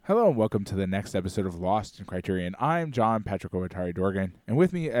Hello and welcome to the next episode of Lost in Criterion. I'm John Patrick Owatari Dorgan, and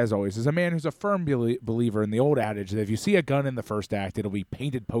with me, as always, is a man who's a firm believer in the old adage that if you see a gun in the first act, it'll be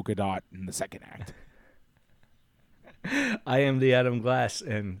painted polka dot in the second act. I am the Adam Glass,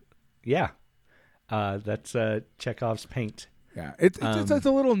 and that's Chekhov's paint. Yeah, it's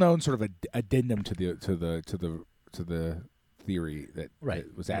a little known sort of addendum to the theory that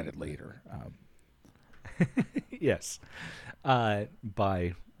was added later. Yes,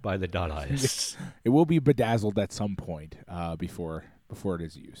 by the Dadaists. It will be bedazzled at some point before it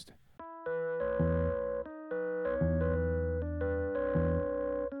is used.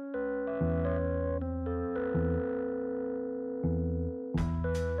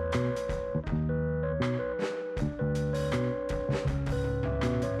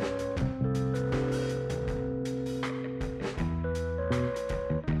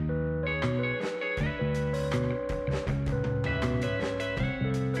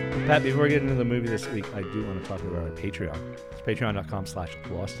 Pat, before we get into the movie this week, I do want to talk about our Patreon. It's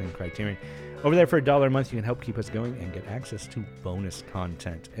patreon.com/LostInCriterion. Over there for $1 a month, you can help keep us going and get access to bonus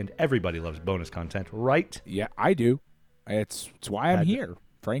content. And everybody loves bonus content, right? Yeah, I do. It's why I'm here,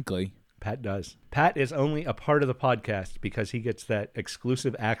 frankly. Pat does. Pat is only a part of the podcast because he gets that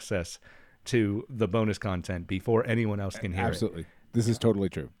exclusive access to the bonus content before anyone else can hear Absolutely. This is totally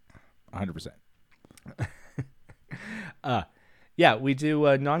true. 100%. Yeah, we do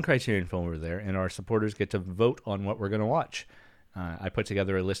a non-Criterion film over there, and our supporters get to vote on what we're going to watch. I put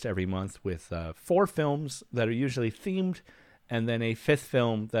together a list every month with 4 films that are usually themed, and then a 5th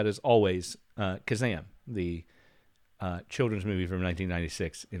film that is always Kazam, the children's movie from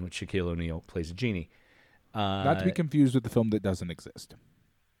 1996 in which Shaquille O'Neal plays a genie. Not to be confused with the film that doesn't exist.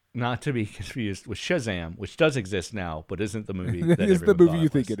 Not to be confused with Shazam, which does exist now, but isn't the movie that is the movie you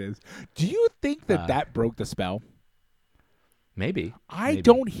was. think it is. Do you think that broke the spell? Maybe. I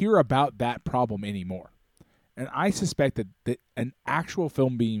don't hear about that problem anymore. And I suspect that an actual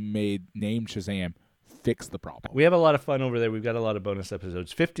film being made named Shazam fixed the problem. We have a lot of fun over there. We've got a lot of bonus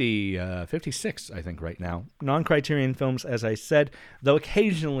episodes. 56, I think, right now. Non-Criterion films, as I said, though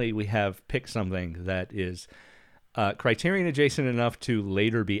occasionally we have picked something that is Criterion adjacent enough to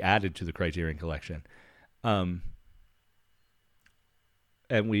later be added to the Criterion collection.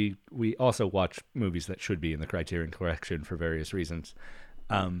 And we also watch movies that should be in the Criterion collection for various reasons.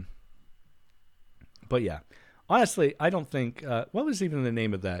 But yeah, honestly, I don't think what was even the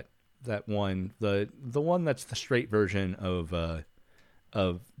name of that one, the one that's the straight version of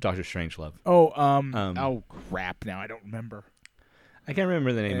Doctor Strangelove. Oh crap! Now I don't remember. I can't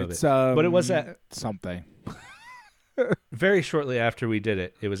remember the name of it, but it was something. Very shortly after we did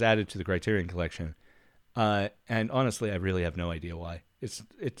it, it was added to the Criterion collection, and honestly, I really have no idea why.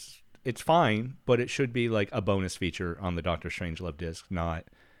 It's fine, but it should be like a bonus feature on the Doctor Strangelove disc, not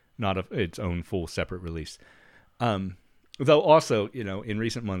its own full separate release. Though also, in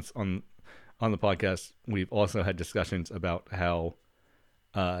recent months on the podcast, we've also had discussions about how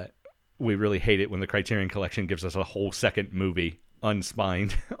we really hate it when the Criterion collection gives us a whole second movie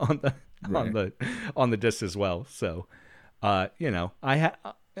unspined on the disc as well. So, I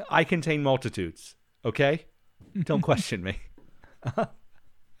contain multitudes. Okay, don't question me.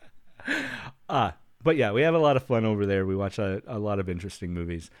 But yeah, we have a lot of fun over there. We watch a lot of interesting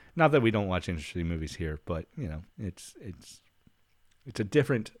movies. Not that we don't watch interesting movies here, but it's a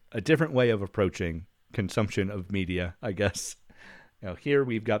different way of approaching consumption of media, I guess. Here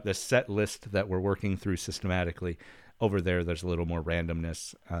we've got this set list that we're working through systematically. Over there, there's a little more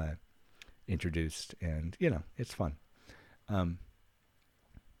randomness introduced, and it's fun.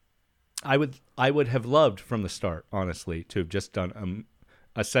 I would have loved from the start, honestly, to have just done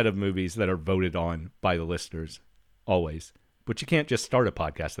a set of movies that are voted on by the listeners, always. But you can't just start a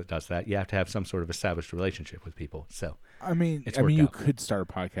podcast that does that. You have to have some sort of established relationship with people. So, you could start a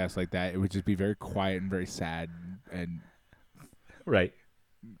podcast like that. It would just be very quiet and very sad and right,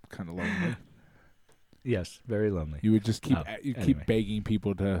 kind of lonely. Yes, very lonely. You would just keep begging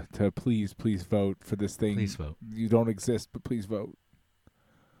people to please vote for this thing. Please vote. You don't exist, but please vote.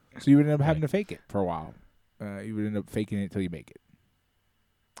 So you would end up having to fake it for a while. You would end up faking it until you make it.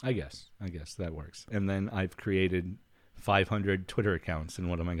 I guess that works. And then I've created 500 Twitter accounts, and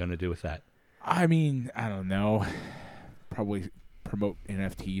what am I going to do with that? I don't know. Probably promote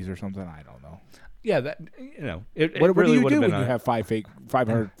NFTs or something. I don't know. Yeah, that what really do you would do have when been you have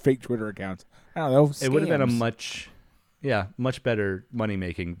 500 fake Twitter accounts? I don't know. Scams. It would have been a much better money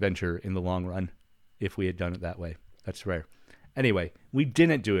making venture in the long run if we had done it that way. That's rare. Anyway, we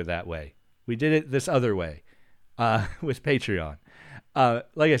didn't do it that way. We did it this other way with Patreon.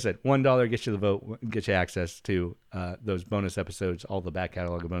 Like I said, $1 gets you the vote, gets you access to those bonus episodes, all the back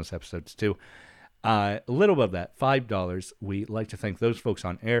catalog of bonus episodes too. A little above that, $5. We like to thank those folks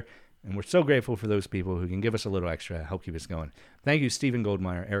on air, and we're so grateful for those people who can give us a little extra to help keep us going. Thank you, Stephen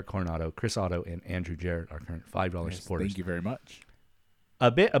Goldmeyer, Eric Coronado, Chris Otto, and Andrew Jarrett, our current $5 supporters. Thank you very much. A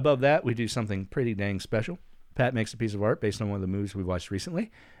bit above that, we do something pretty dang special. Pat makes a piece of art based on one of the movies we watched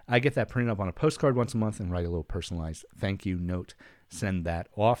recently. I get that printed up on a postcard once a month and write a little personalized thank you note. Send that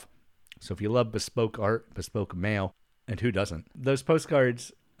off. So if you love bespoke art, bespoke mail, and who doesn't? Those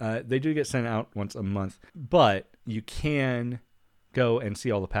postcards, they do get sent out once a month, but you can go and see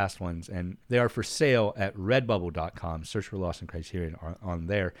all the past ones, and they are for sale at redbubble.com. Search for Lost in Criterion on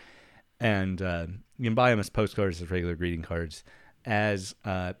there. And you can buy them as postcards, as regular greeting cards, as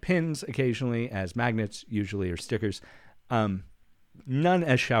pins occasionally, as magnets usually, or stickers. None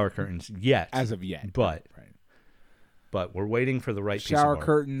as shower curtains yet. As of yet. But right. But we're waiting for the right piece shower of art,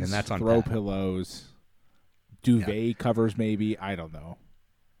 curtains, and that's on throw Pat. pillows, duvet covers maybe. I don't know.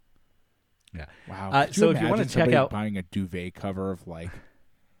 Yeah. Wow. So if you want to check out buying a duvet cover of like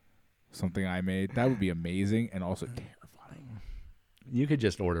something I made, that would be amazing and also terrifying. You could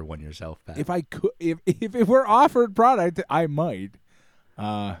just order one yourself, Pat. If I could, if it were offered product, I might.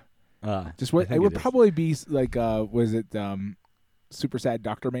 Just what it would probably be like. Was it Super Sad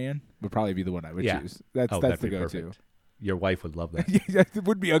Dr. Man? Would probably be the one I would choose. That's the go-to. Perfect. Your wife would love that. It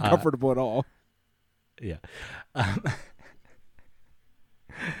wouldn't be uncomfortable at all. Yeah.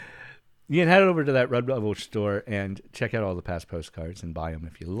 You can head over to that Redbubble store and check out all the past postcards and buy them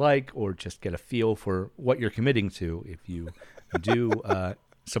if you like, or just get a feel for what you're committing to if you do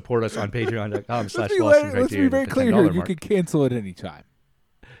support us on patreon.com/LostInCriterion. Let's be very clear here. You can cancel at any time.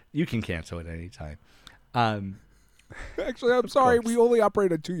 You can cancel at any time. Actually, I'm sorry. We only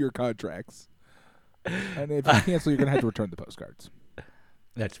operate on 2-year contracts. And if you cancel, you're going to have to return the postcards.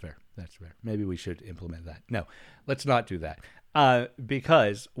 That's fair. That's fair. Maybe we should implement that. No, let's not do that.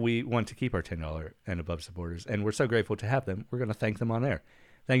 Because we want to keep our $10 and above supporters, and we're so grateful to have them. We're going to thank them on air.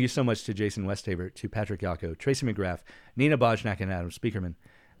 Thank you so much to Jason Westhaver, to Patrick Yako, Tracy McGrath, Nina Bojnak, and Adam Speakerman.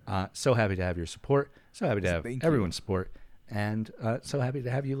 So happy to have your support. So happy to have everyone's support. And so happy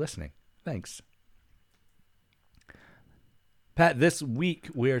to have you listening. Thanks. Pat, this week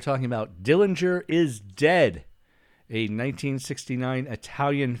we are talking about Dillinger is Dead, a 1969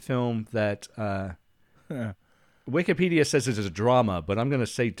 Italian film that Wikipedia says it is a drama, but I'm going to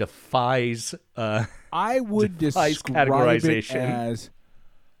say defies I would describe categorization. It as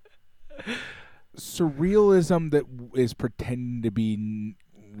surrealism that is pretending to be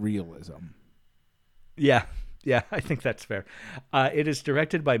realism. Yeah, I think that's fair. It is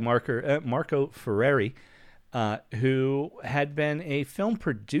directed by Marco Ferreri, who had been a film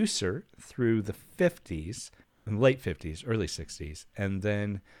producer through the 50s, late 50s, early 60s, and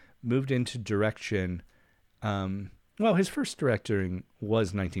then moved into direction. Well, his first directing was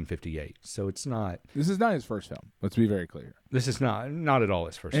 1958, so it's not. This is not his first film. Let's be very clear. This is not at all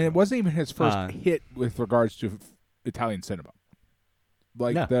his first. And film. It wasn't even his first hit with regards to Italian cinema.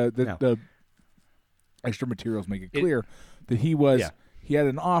 Like the extra materials make it clear that he had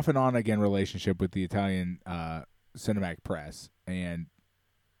an off and on again relationship with the Italian cinematic press and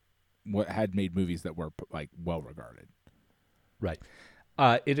what had made movies that were like well regarded. Right.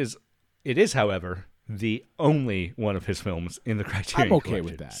 It is, however, the only one of his films in the Criterion I'm okay collection.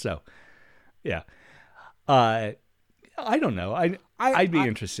 with that. So, yeah. I don't know. I'd be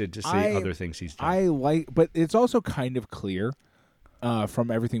interested to see other things he's done. But it's also kind of clear from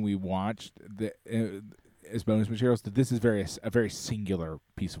everything we watched that, as bonus materials that this is a very singular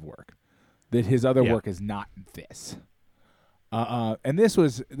piece of work. That his other work is not this. And this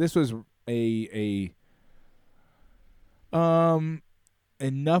was a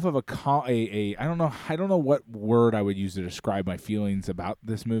enough of a I don't know what word I would use to describe my feelings about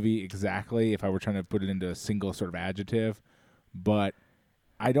this movie exactly if I were trying to put it into a single sort of adjective, but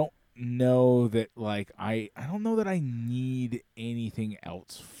I don't know that I don't know that I need anything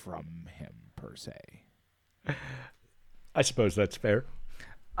else from him per se. I suppose that's fair.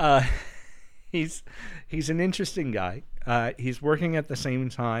 He's an interesting guy. He's working at the same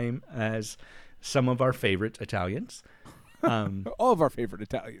time as some of our favorite Italians. All of our favorite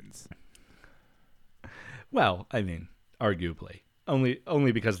Italians. Well, I mean, arguably.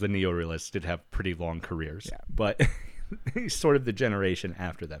 Only because the neorealists did have pretty long careers. Yeah. But he's sort of the generation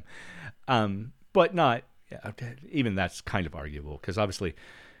after them. But not, even that's kind of arguable, because obviously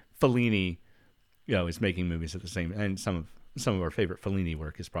Fellini, is making movies at the same, and some of our favorite Fellini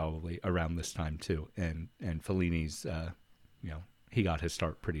work is probably around this time too. And Fellini's, he got his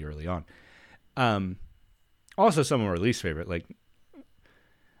start pretty early on. Also, some of our least favorite, like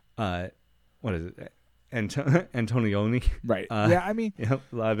what is it? Antonioni. Right. Yeah, I mean,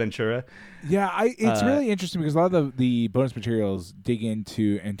 La Ventura. Yeah, it's really interesting because a lot of the bonus materials dig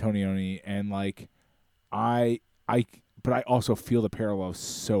into Antonioni, and like, but I also feel the parallels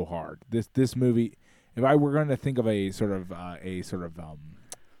so hard. This movie, if I were going to think of a sort of a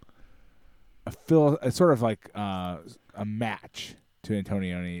match to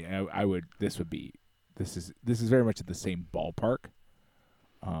Antonioni, I would. This is very much at the same ballpark,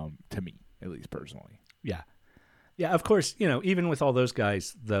 to me, at least personally. Yeah. Yeah, of course, even with all those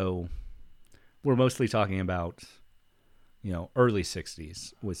guys, though, we're mostly talking about, early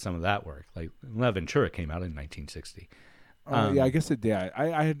 60s with some of that work. Like, La Ventura came out in 1960. Yeah, I guess it did.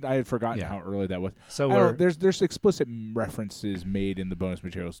 I had forgotten how early that was. So there's explicit references made in the bonus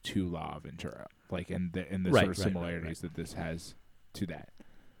materials to La Ventura, like in the sort of similarities that this has to that.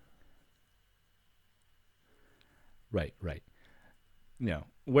 Right.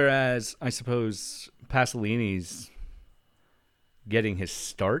 Whereas I suppose Pasolini's getting his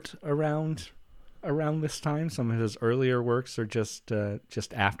start around this time. Some of his earlier works are just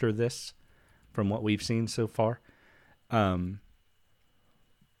after this, from what we've seen so far.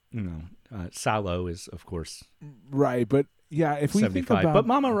 Salo is, of course, right. But yeah, if we 75. think about, but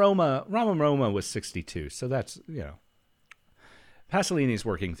Mama Roma was 62. So that's Pasolini's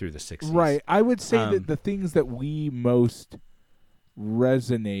working through the 60s. Right. I would say that the things that we most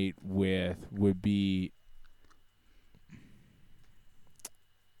resonate with would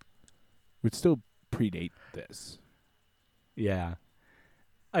still predate this. Yeah.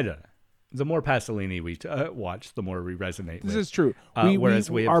 I don't know. The more Pasolini we watch, the more we resonate with. This is true.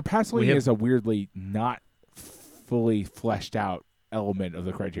 Our Pasolini is a weirdly not fully fleshed out element of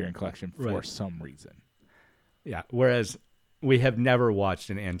the Criterion Collection for some reason. Yeah. Whereas we have never watched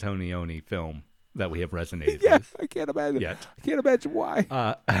an Antonioni film that we have resonated with. I can't imagine. Yet. I can't imagine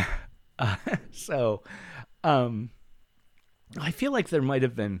why. So, I feel like there might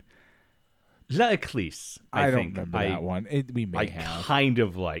have been La Eclisse. I don't remember that one. We may have. Kind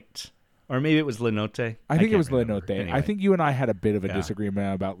of liked. Or maybe it was Le Note. I think it was Le Note. Anyway. I think you and I had a bit of a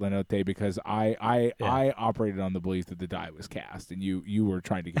disagreement about Le Note because I operated on the belief that the die was cast, and you were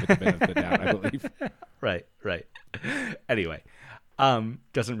trying to give it the benefit of the doubt, I believe. Right. Anyway,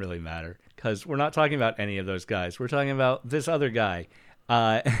 doesn't really matter because we're not talking about any of those guys. We're talking about this other guy.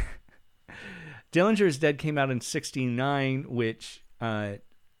 Dillinger is Dead came out in 1969, which,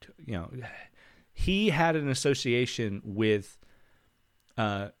 he had an association with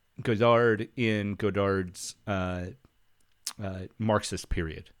Godard in Godard's Marxist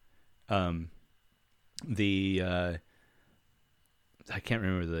period. I can't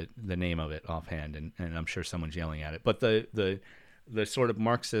remember the name of it offhand, and I'm sure someone's yelling at it. But the sort of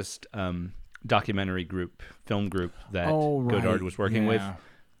Marxist documentary film group that Godard was working with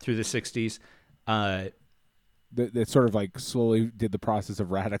through the 60s. That sort of like slowly did the process of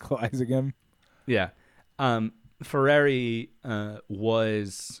radicalizing him. Yeah. Ferreri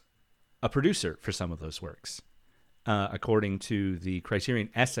was a producer for some of those works, according to the Criterion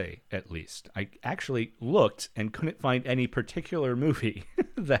essay, at least. I actually looked and couldn't find any particular movie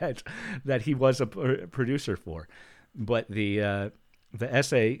that he was a producer for. But the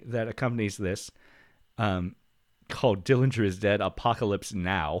essay that accompanies this, called Dillinger is Dead, Apocalypse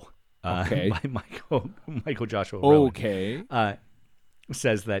Now, by Michael Joshua Rowan,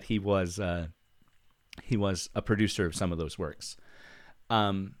 says that he was a producer of some of those works.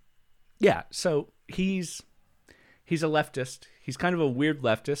 So he's a leftist. He's kind of a weird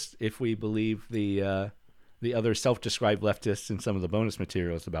leftist, if we believe the other self-described leftists in some of the bonus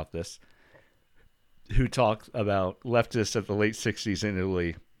materials about this, who talk about leftists of the late 60s in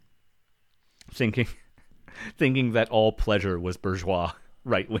Italy thinking that all pleasure was bourgeois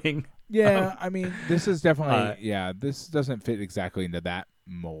right-wing. Yeah, I mean, this is definitely, this doesn't fit exactly into that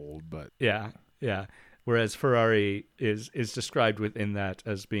mold, but... Yeah. Whereas Ferreri is described within that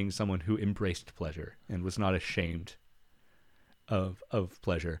as being someone who embraced pleasure and was not ashamed of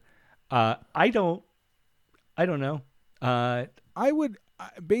pleasure. I don't know. I would,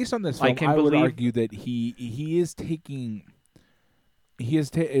 based on this film, I would argue that he is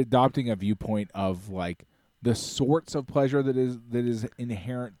adopting a viewpoint of like the sorts of pleasure that is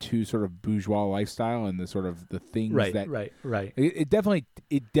inherent to sort of bourgeois lifestyle and the sort of the things that right. It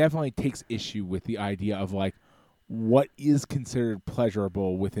definitely takes issue with the idea of like what is considered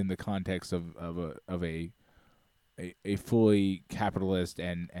pleasurable within the context of a fully capitalist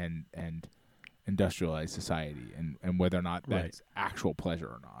and industrialized society, and whether or not that's actual pleasure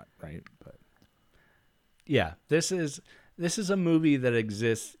or not, right? But yeah, this is a movie that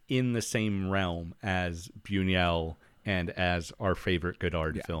exists in the same realm as Buñuel and as our favorite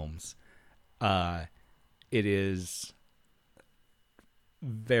Godard films. It is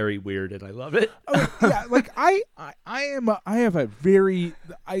very weird, and I love it. Yeah, like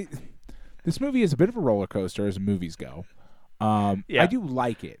this movie is a bit of a roller coaster as movies go. I do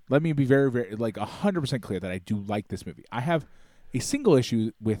like it. Let me be very, very 100% clear that I do like this movie. I have a single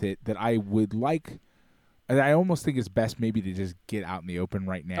issue with it that I would like, and I almost think it's best maybe to just get out in the open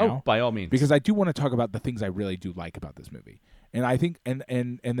right now. Oh, by all means, because I do want to talk about the things I really do like about this movie. And I think, and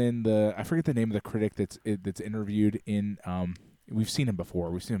then I forget the name of the critic that's interviewed in. We've seen him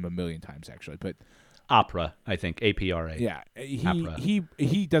before. We've seen him a million times actually, but APRA, I think APRA. Yeah,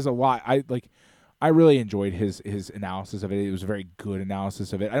 he does a lot. I really enjoyed his analysis of it. It was a very good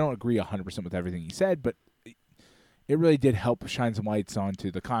analysis of it. I don't agree 100% with everything he said, but it really did help shine some lights onto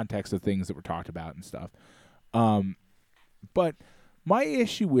the context of things that were talked about and stuff. But my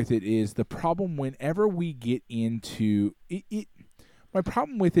issue with it is the problem whenever we get into it. My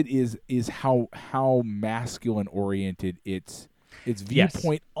problem with it is how masculine oriented its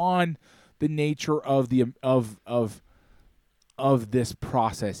viewpoint on the nature of this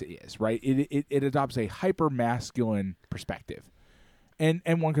process is, right? It adopts a hyper masculine perspective, and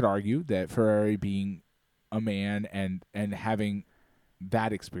one could argue that Ferrari being a man and having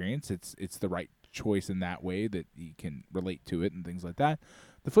that experience, it's the right choice in that way that he can relate to it and things like that.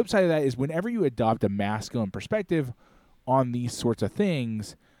 The flip side of that is whenever you adopt a masculine perspective on these sorts of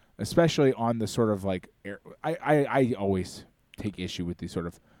things, especially on the sort of I always take issue with the sort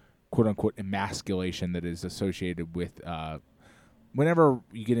of quote unquote emasculation that is associated with whenever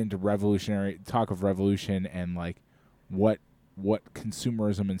you get into revolutionary talk of revolution and what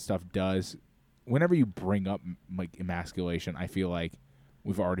consumerism and stuff does. Whenever you bring up emasculation, I feel like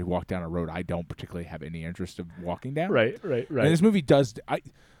we've already walked down a road I don't particularly have any interest of walking down. Right. And this movie does.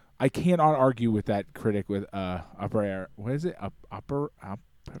 I cannot argue with that critic with APRA. What is it? APRA.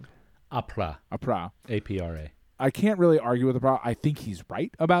 APRA. I can't really argue with APRA. I think he's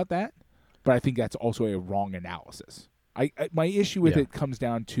right about that, but I think that's also a wrong analysis. My issue with it comes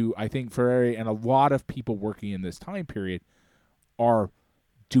down to I think Ferrari and a lot of people working in this time period are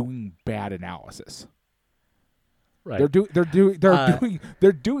doing bad analysis. Right.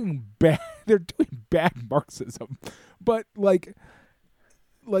 They're doing bad Marxism, but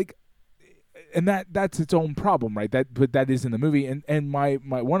and that's its own problem, right? But that is in the movie, and my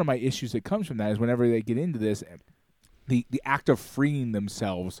one of my issues that comes from that is whenever they get into this, the act of freeing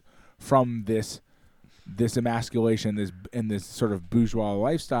themselves from this emasculation, this sort of bourgeois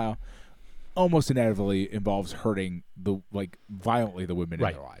lifestyle, almost inevitably involves hurting violently the women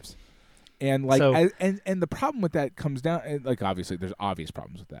in their lives. And and the problem with that comes down, obviously there's obvious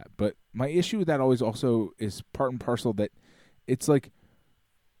problems with that, but my issue with that always also is part and parcel that it's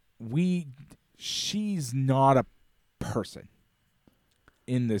she's not a person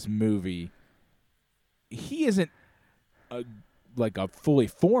in this movie. He isn't a fully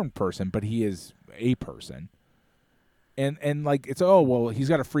formed person, but he is a person. And it's he's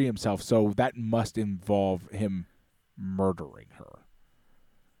got to free himself, so that must involve him murdering her.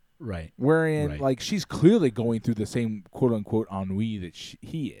 Right. Wherein, she's clearly going through the same quote unquote ennui that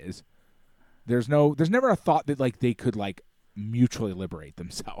he is. There's never a thought that they could mutually liberate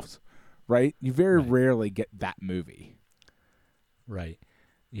themselves, right? You very rarely get that movie. Right.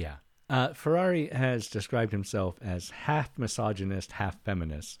 Yeah. Ferrari has described himself as half misogynist, half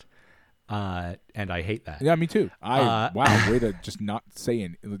feminist. And I hate that. Yeah, me too. Wow, way to just not say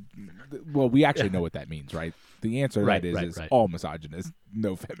any. Well, we actually know what that means, right? The answer to that is all misogynist,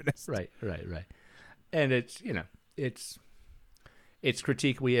 no feminist. Right. And it's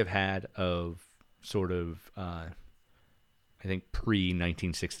critique we have had of sort of I think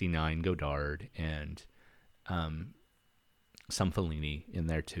pre-1969 Godard and some Fellini in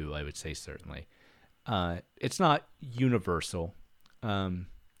there too, I would say certainly. It's not universal. And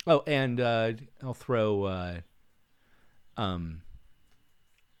I'll throw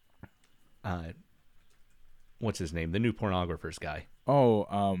what's his name? The New Pornographers guy.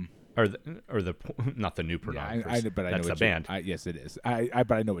 Oh, or the not the New Pornographers. But I that's know a band. Yes, it is.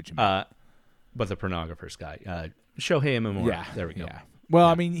 But I know what you mean. But the Pornographers guy, Shohei Imamura. Yeah, there we go. Yeah. Well,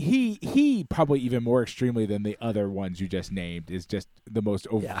 I mean, he probably even more extremely than the other ones you just named is just the most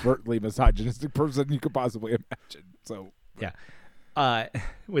overtly misogynistic person you could possibly imagine. So yeah,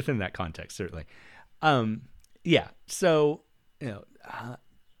 within that context, certainly. So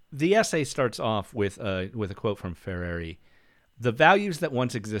the essay starts off with a quote from Ferrari: "The values that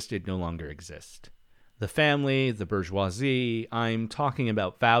once existed no longer exist. The family, the bourgeoisie, I'm talking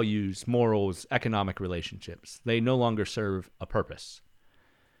about values, morals, economic relationships. They no longer serve a purpose.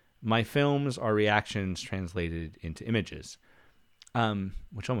 My films are reactions translated into images,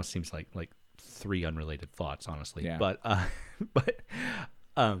 which almost seems like three unrelated thoughts, honestly. Yeah. But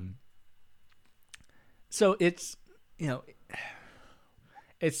so it's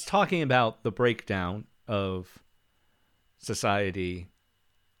it's talking about the breakdown of society,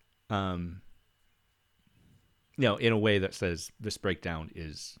 in a way that says this breakdown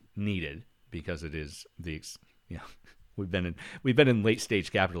is needed because it is we've been in late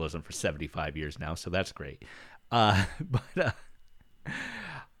stage capitalism for 75 years now, so that's great.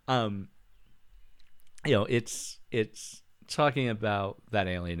 It's talking about that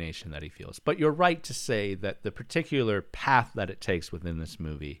alienation that he feels. But you're right to say that the particular path that it takes within this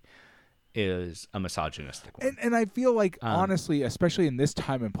movie is a misogynistic one. And I feel like, honestly, especially in this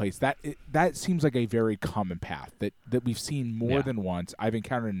time and place, that seems like a very common path that we've seen more than once. I've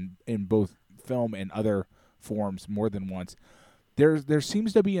encountered in both film and other forms more than once. There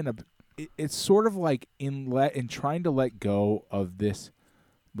seems to be it's sort of like in trying to let go of this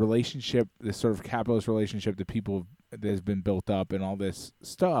relationship, this sort of capitalist relationship that has been built up and all this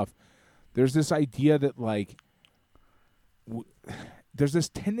stuff. There's this idea that like there's this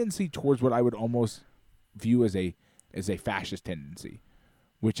tendency towards what I would almost view as a fascist tendency,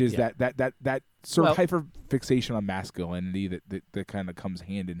 which is that sort of hyper fixation on masculinity that kind of comes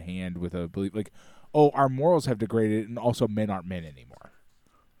hand in hand with a belief like, oh, our morals have degraded and also men aren't men anymore.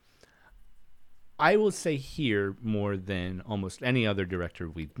 I will say here more than almost any other director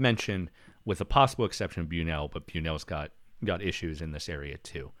we've mentioned, with a possible exception of Buñuel, but Buñuel's got issues in this area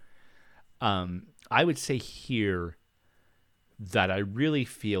too. I would say here that I really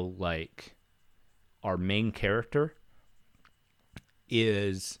feel like our main character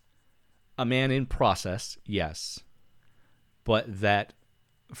is a man in process, yes, but that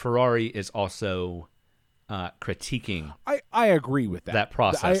Ferrari is also critiquing. I agree with that. That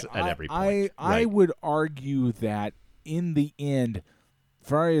process at every point. I would argue that in the end,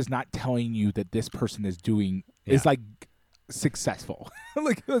 Ferrari is not telling you that this person is is like successful.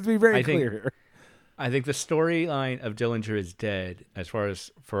 Like, let's be very clear here. I think the storyline of Dillinger is Dead, as far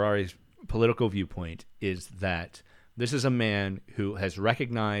as Ferrari's political viewpoint, is that this is a man who has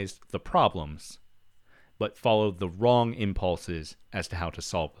recognized the problems, but followed the wrong impulses as to how to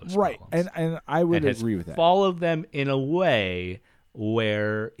solve those problems. Right, and I would agree with that. Followed them in a way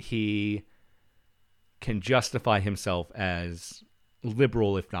where he can justify himself as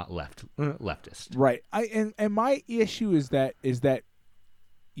liberal, if not leftist. Right. And my issue is that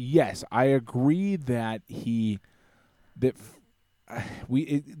yes, I agree that this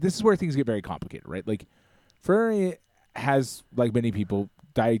is where things get very complicated, right? Like, Ferrari has, like many people,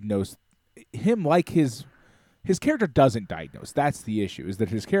 diagnosed him like his character doesn't diagnose. That's the issue, is that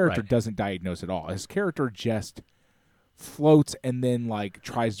his character doesn't diagnose at all. His character just floats and then like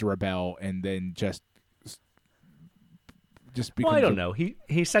tries to rebel and then just becomes. Well, I don't know. He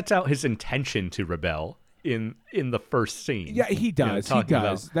sets out his intention to rebel in the first scene. Yeah, he does. He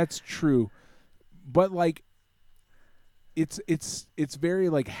does. That's true. But like, it's very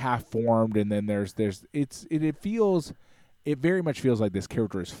like half formed, and then it very much feels like this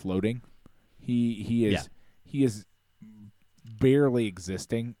character is floating. He is barely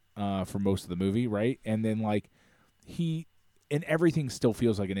existing for most of the movie, right? And then like and everything still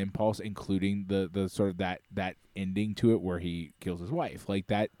feels like an impulse, including the sort of that ending to it where he kills his wife. Like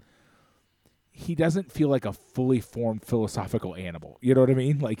that, he doesn't feel like a fully formed philosophical animal. You know what I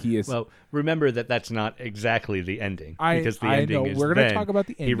mean? Like he is. Well, remember that's not exactly the ending, because the ending is we're going to talk about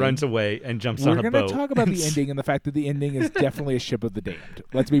the ending. He runs away and jumps on a boat. We're going to talk about the ending and the fact that the ending is definitely a ship of the damned.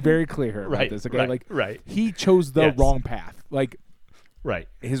 Let's be very clear about this. Okay, he chose the wrong path. Like,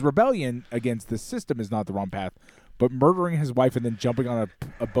 his rebellion against the system is not the wrong path. But murdering his wife and then jumping on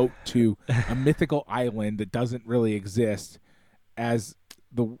a boat to a mythical island that doesn't really exist as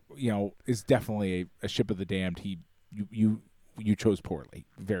is definitely a ship of the damned. You chose poorly,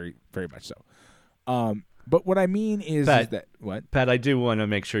 very very much so. But what I mean is that what Pat, I do want to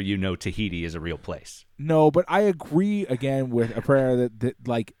make sure you know Tahiti is a real place. No, but I agree again with a prayer that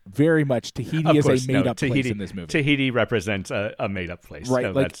like very much Tahiti is a made up place in this movie. Tahiti represents a made up place, right?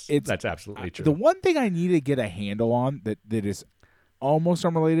 No, like that's absolutely true. The one thing I need to get a handle on that is almost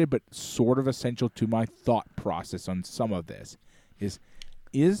unrelated but sort of essential to my thought process on some of this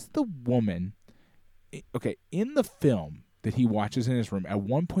is the woman in the film that he watches in his room. At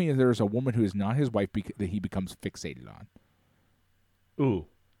one point, there is a woman who is not his wife that he becomes fixated on. Ooh.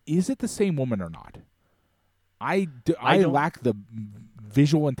 Is it the same woman or not? I lack the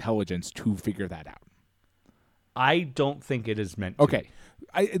visual intelligence to figure that out. I don't think it is meant to. Okay.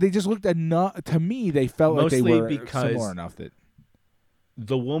 They just looked enough. To me, they felt mostly like they were because similar enough that.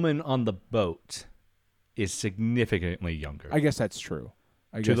 the woman on the boat is significantly younger. I guess that's true.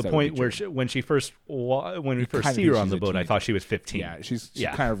 To the point where when we first see her on the boat, I thought she was 15. Yeah, she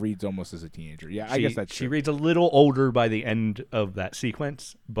kind of reads almost as a teenager. Yeah, I guess that's true. She reads a little older by the end of that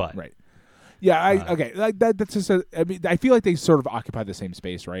sequence, but right. Yeah, okay. Like that's just I mean, I feel like they sort of occupy the same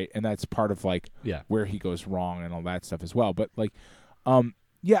space, right? And that's part of like where he goes wrong and all that stuff as well. But like,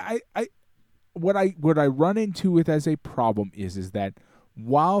 what I run into with as a problem is that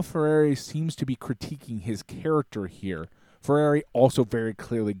while Ferrari seems to be critiquing his character here, Ferrari also very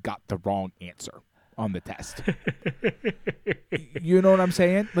clearly got the wrong answer on the test. You know what I'm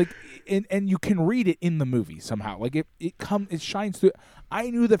saying? Like, and you can read it in the movie somehow. Like it shines through. I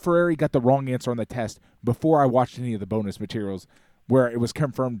knew that Ferrari got the wrong answer on the test before I watched any of the bonus materials, where it was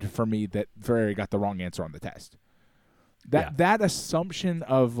confirmed for me that Ferrari got the wrong answer on the test. That assumption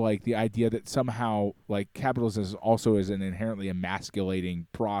of like the idea that somehow like capitalism also is an inherently emasculating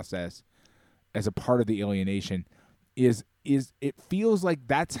process as a part of the alienation is it feels like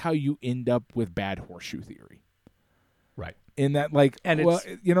that's how you end up with bad horseshoe theory. Right. In that like, and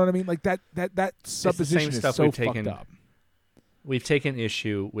you know what I mean? Like that supposition is so fucked up. We've taken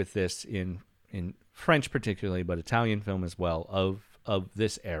issue with this in French particularly, but Italian film as well, of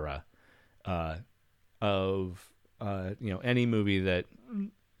this era, any movie that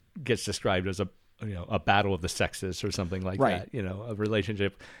gets described as a battle of the sexes or something like that,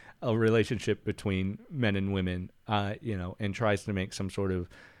 a relationship between men and women, and tries to make some sort of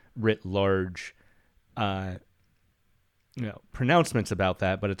writ large, pronouncements about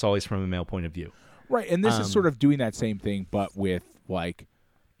that, but it's always from a male point of view. Right, and this is sort of doing that same thing, but with like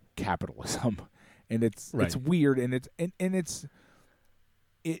capitalism, and it's weird, and it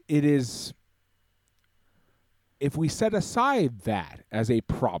is. If we set aside that as a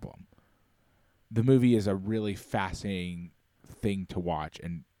problem, the movie is a really fascinating thing to watch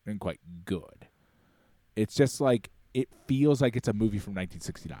and quite good. It's just like it feels like it's a movie from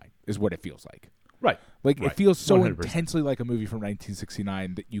 1969 is what it feels like. Right. Like it feels so 100%. intensely like a movie from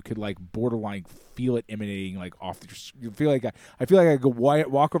 1969 that you could like borderline feel it emanating like off the. You feel like I feel like I could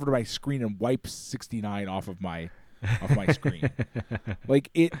walk over to my screen and wipe 69 off of my screen. Like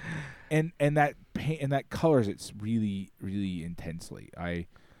it, and that paint and that colors it's really really intensely. To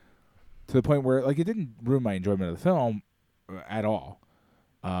the point where like it didn't ruin my enjoyment of the film at all.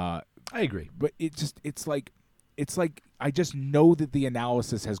 I agree, but it's like I just know that the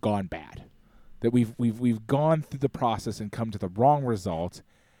analysis has gone bad. That we've gone through the process and come to the wrong result,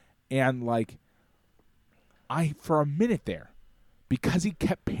 and like for a minute there, because he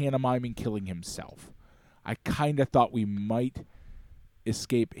kept pantomiming killing himself, I kind of thought we might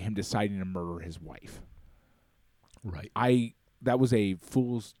escape him deciding to murder his wife. Right. That was a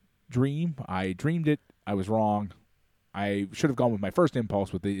fool's dream. I dreamed it. I was wrong. I should have gone with my first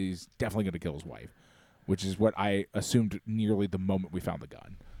impulse, with he's definitely going to kill his wife, which is what I assumed nearly the moment we found the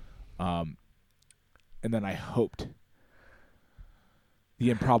gun. And then I hoped. The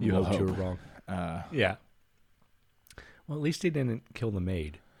improbable hope. You were wrong. Yeah. Well, at least he didn't kill the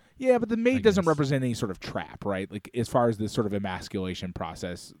maid. Yeah, but the maid doesn't represent any sort of trap, right? Like as far as the sort of emasculation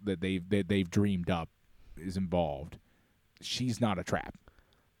process that they've dreamed up is involved, she's not a trap.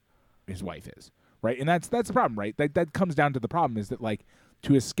 His wife is, right? And that's the problem, right? That comes down to the problem is that like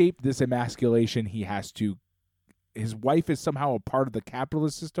to escape this emasculation, he has to. His wife is somehow a part of the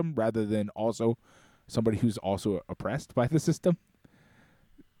capitalist system rather than also somebody who's also oppressed by the system.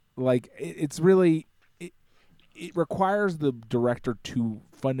 Like it's really. It requires the director to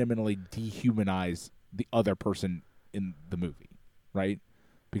fundamentally dehumanize the other person in the movie, right?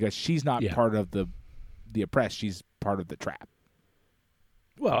 Because she's not part of the oppressed; she's part of the trap.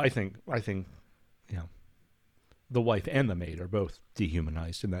 Well, I think, the wife and the maid are both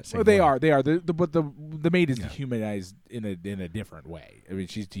dehumanized in that same way. They are. But the maid is dehumanized in a different way. I mean,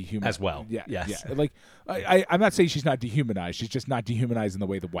 she's dehumanized as well. Yeah, yes. Yeah. Like I'm not saying she's not dehumanized. She's just not dehumanized in the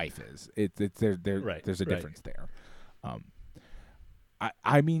way the wife is. There's a difference there.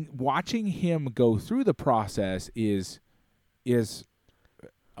 I mean, watching him go through the process is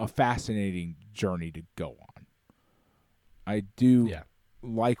a fascinating journey to go on. I do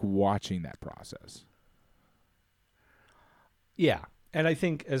like watching that process. Yeah, and I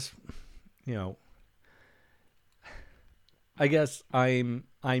think I guess I'm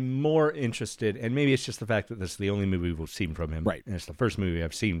more interested, and maybe it's just the fact that this is the only movie we've seen from him. Right. And it's the first movie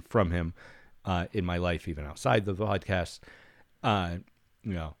I've seen from him in my life, even outside the podcast. I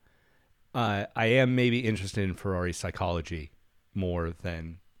am maybe interested in Ferrari's psychology more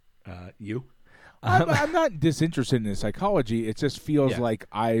than you. I'm not disinterested in his psychology. It just feels like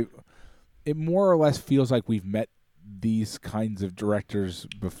it more or less feels like we've met these kinds of directors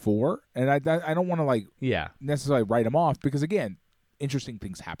before, and I don't want to like Yeah. necessarily write them off because again, interesting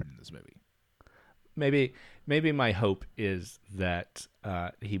things happen in this movie. Maybe my hope is that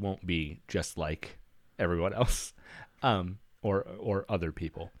he won't be just like everyone else, or other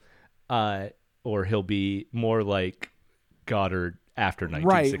people, or he'll be more like Goddard after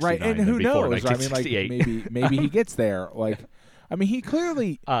 1969 Right, and than who before knows? I mean, like 1968. maybe he gets there. Like, I mean, he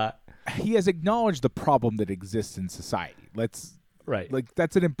clearly he has acknowledged the problem that exists in society. Right. Like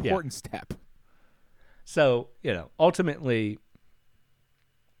that's an important step. So, ultimately,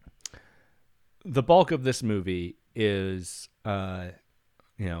 the bulk of this movie is, our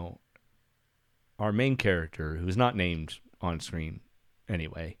main character, who's not named on screen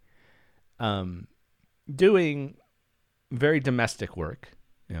anyway, doing very domestic work.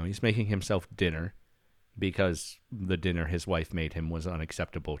 He's making himself dinner because the dinner his wife made him was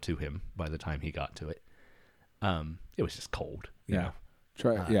unacceptable to him by the time he got to it. It was just cold. You know?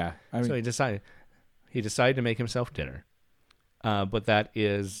 I mean, So he decided to make himself dinner. But that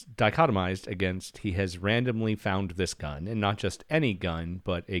is dichotomized against he has randomly found this gun, and not just any gun,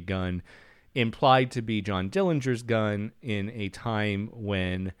 but a gun implied to be John Dillinger's gun in a time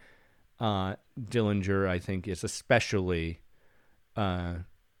when Dillinger, I think, is especially an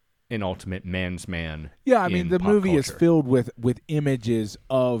ultimate man's man. yeah, I mean, in the pop movie is culture. filled with images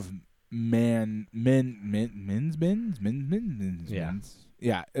of men's. Yeah.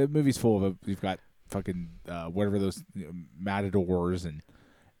 Yeah, the movie's full of. We've got fucking whatever those matadors and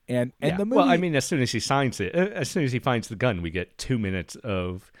Yeah. the movie. Well, I mean, as soon as he finds the gun, we get 2 minutes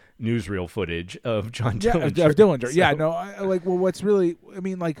of newsreel footage of John Dillinger. of Dillinger. So- Yeah, no, what's really, I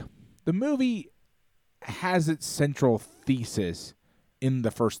mean, like, the movie has its central thesis in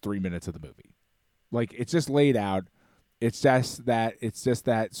the first 3 minutes of the movie. Like, it's just laid out. It's just that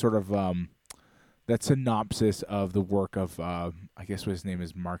sort of that synopsis of the work of I guess what his name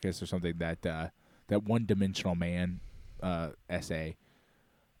is, Marcus or something, that one-dimensional man essay.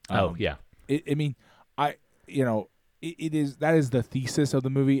 yeah. It is that is the thesis of the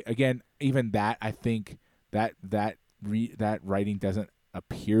movie. Again, even that, I think that writing doesn't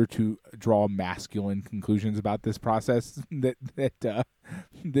appear to draw masculine conclusions about this process that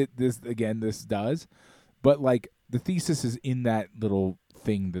this does. But like the thesis is in that little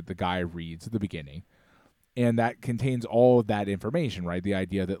thing that the guy reads at the beginning, and that contains all of that information, right? The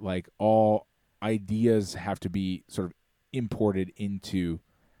idea that like all ideas have to be sort of imported into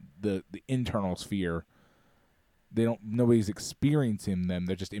the internal sphere. Nobody's experiencing them,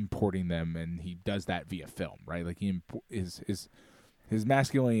 they're just importing them, and he does that via film, right? Like his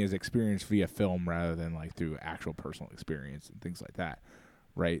masculinity is experienced via film rather than like through actual personal experience and things like that,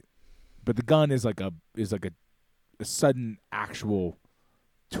 right? But the gun is like a sudden actual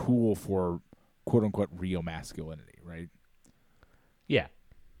tool for quote unquote real masculinity, right? Yeah.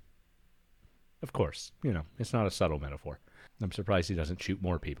 Of course. It's not a subtle metaphor. I'm surprised he doesn't shoot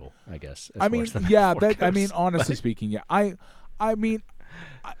more people, I guess. I mean, yeah, honestly speaking, yeah. I mean,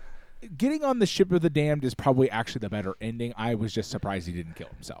 getting on the ship of the damned is probably actually the better ending. I was just surprised he didn't kill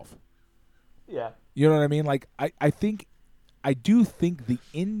himself. Yeah. You know what I mean? Like, I do think the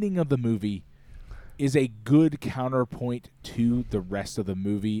ending of the movie is a good counterpoint to the rest of the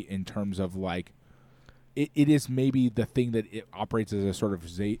movie in terms of like, it is maybe the thing that it operates as a sort of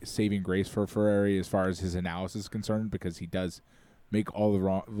saving grace for Ferrari as far as his analysis is concerned, because he does make all the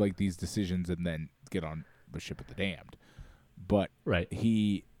wrong, like, these decisions and then get on the ship of the damned. But Right.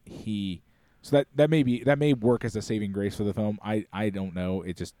 so that may work as a saving grace for the film. I don't know.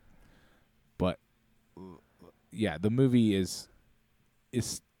 It just, but yeah, the movie is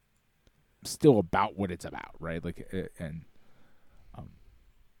still about what it's about, right? Like, and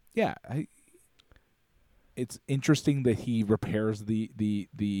yeah, it's interesting that he repairs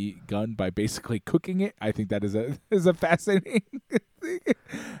the gun by basically cooking it. I think that is a fascinating thing.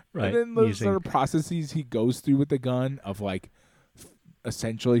 Right. And then those Using- sort of processes he goes through with the gun of like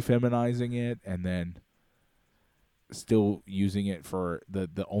essentially feminizing it and then still using it for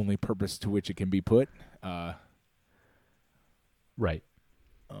the only purpose to which it can be put. Right.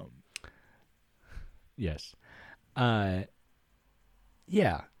 Yes.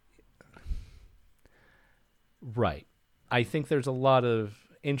 Yeah. Right. I think there's a lot of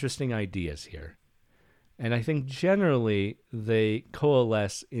interesting ideas here. And I think generally they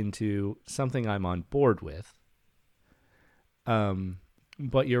coalesce into something I'm on board with.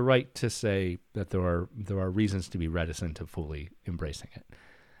 But you're right to say that there are reasons to be reticent to fully embracing it.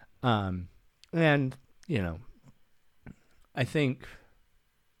 And, I think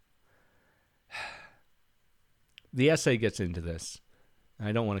the essay gets into this.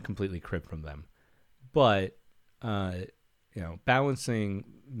 I don't want to completely crib from them. But balancing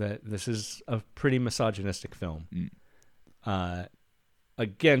that this is a pretty misogynistic film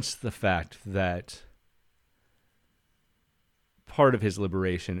against the fact that part of his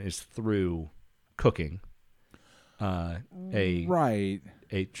liberation is through cooking, Right.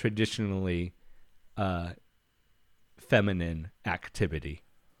 a traditionally feminine activity.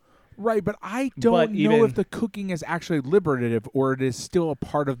 Right, but I don't know if the cooking is actually liberative or it is still a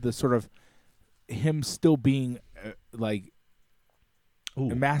part of the sort of him still being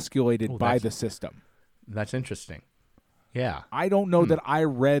emasculated by the system. That's interesting. Yeah. I don't know that I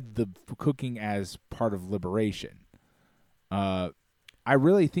read the cooking as part of liberation. I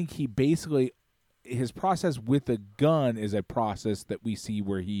really think he basically, his process with a gun is a process that we see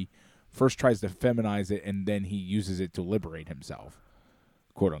where he first tries to feminize it and then he uses it to liberate himself,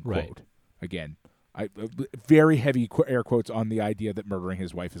 quote unquote. Right. Again, very heavy air quotes on the idea that murdering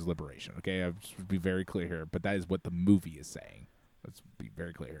his wife is liberation. Okay, I'll just be very clear here, but that is what the movie is saying. Let's be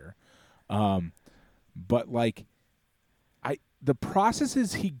very clear here. But the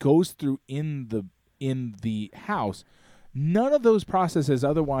processes he goes through in the house, none of those processes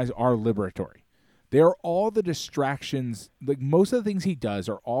otherwise are liberatory. They are all the distractions. Like most of the things he does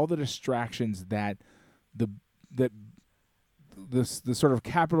are all the distractions that the sort of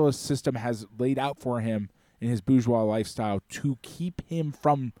capitalist system has laid out for him in his bourgeois lifestyle to keep him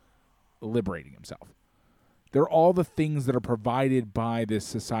from liberating himself. They're all the things that are provided by this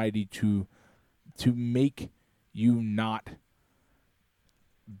society to make you not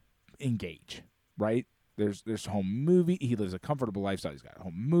engage, right? There's home movie. He lives a comfortable lifestyle. He's got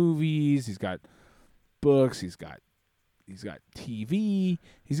home movies. He's got books. He's got TV.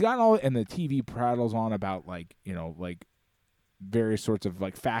 He's got all, and the TV prattles on about various sorts of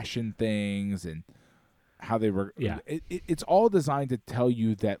fashion things and how they were. Yeah. It's all designed to tell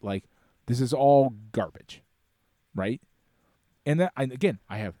you that this is all garbage, right? And again,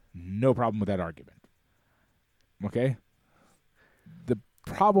 I have no problem with that argument. Okay? The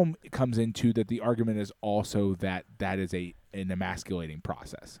problem comes into that the argument is also that is an emasculating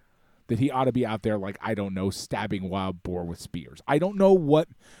process. That he ought to be out there stabbing wild boar with spears. I don't know what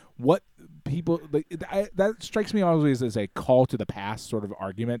people that strikes me always as a call to the past sort of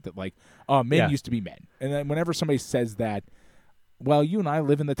argument that men used to be men. And then whenever somebody says that, well, you and I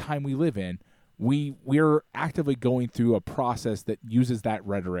live in the time we live in, we're actively going through a process that uses that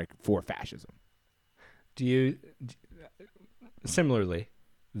rhetoric for fascism. Do you similarly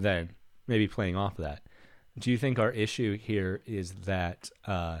then, maybe playing off of that, do you think our issue here is that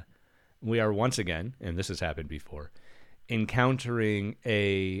we are once again, and this has happened before, encountering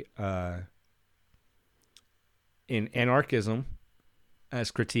in anarchism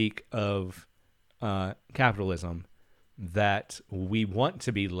as critique of capitalism that we want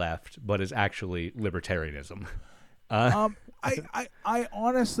to be left, but is actually libertarianism? I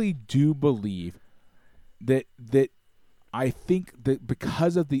honestly do believe that I think that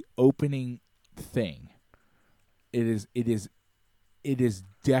because of the opening thing, it is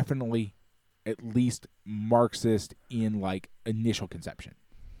definitely at least Marxist in initial conception.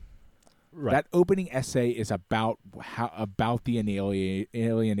 Right. That opening essay is about the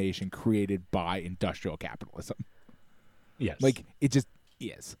alienation created by industrial capitalism. Yes. It just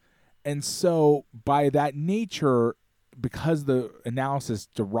is. And so by that nature, because the analysis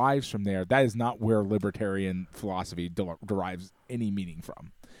derives from there, that is not where libertarian philosophy derives any meaning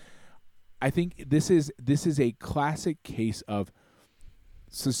from. I think this is a classic case of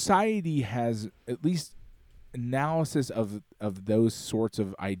society has, at least analysis of those sorts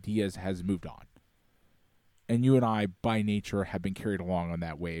of ideas has moved on. And you and I, by nature, have been carried along on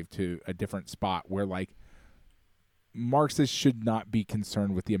that wave to a different spot where Marxists should not be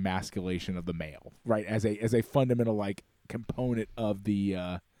concerned with the emasculation of the male, right? As a fundamental component of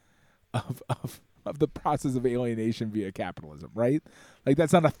the of the process of alienation via capitalism, right?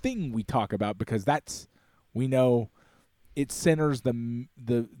 That's not a thing we talk about because we know it centers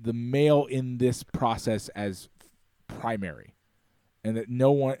the male in this process as primary, and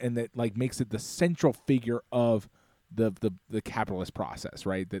that makes it the central figure of the capitalist process,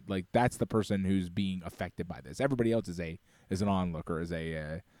 right? That that's the person who's being affected by this. Everybody else is an onlooker, is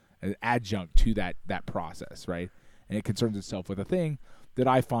an adjunct to that process, right? And it concerns itself with a thing that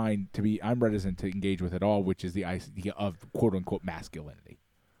I find I'm reticent to engage with at all, which is the idea of quote unquote masculinity.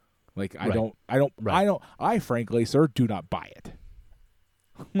 I frankly, sir, do not buy it.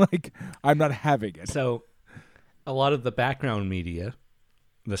 I'm not having it. So a lot of the background media,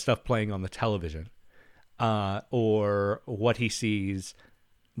 the stuff playing on the television, or what he sees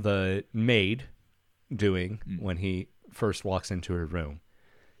the maid doing when he first walks into her room,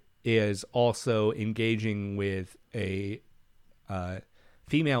 is also engaging with a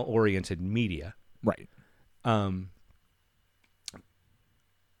female-oriented media. Right. Are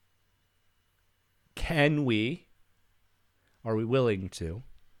we willing to,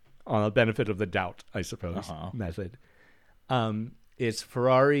 on the benefit of the doubt, I suppose, method, is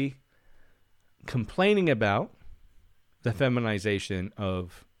Ferrari complaining about the feminization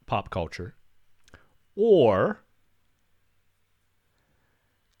of pop culture, or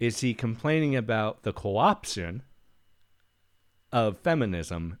is he complaining about the co-option of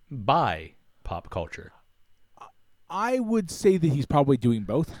feminism by pop culture? I would say that he's probably doing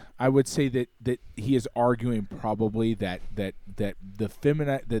both. I would say that he is arguing probably that the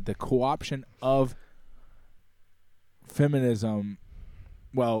the co-option of feminism,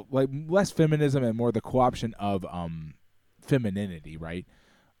 well, like less feminism and more the co-option of femininity, right?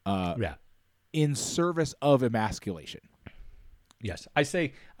 Yeah. In service of emasculation. Yes, I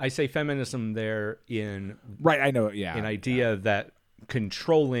say feminism there in right. I know. Yeah, an idea that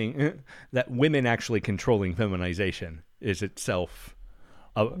that women actually controlling feminization is itself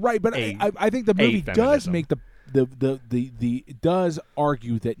right. But I think the movie does make the does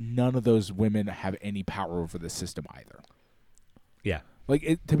argue that none of those women have any power over the system either. Yeah,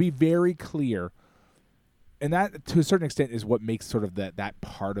 like to be very clear, and that to a certain extent is what makes sort of that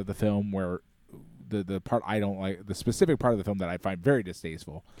part of the film where the part I don't like, the specific part of the film that I find very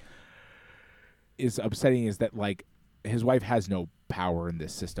distasteful is upsetting, is that like his wife has no power in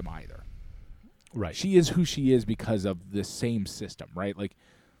this system either. Right. She is who she is because of the same system, right? Like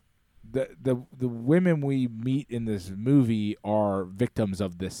the women we meet in this movie are victims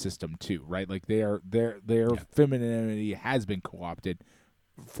of this system too, right? Like their femininity has been co-opted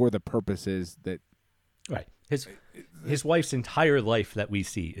for the purposes that right. His wife's entire life that we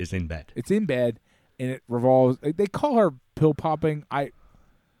see is in bed. It's in bed, and it revolves. They call her pill popping.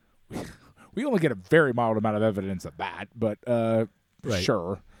 We only get a very mild amount of evidence of that, but right.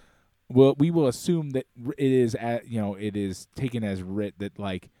 Sure. Well, we will assume that it is it is taken as writ that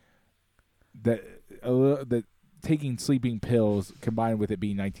like that taking sleeping pills combined with it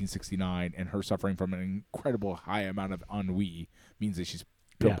being 1969 and her suffering from an incredible high amount of ennui means that she's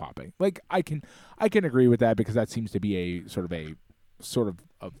pill popping. Like I can agree with that because that seems to be a sort of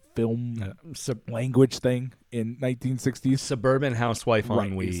a film language thing in 1960s. Suburban housewife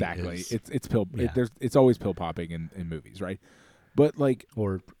ennui. Right, exactly. Is, it's pill. Yeah. It's always pill popping in movies, right? But like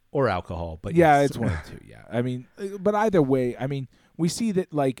or alcohol. But yeah, yes. It's one of the two. Yeah, I mean, but either way, I mean, we see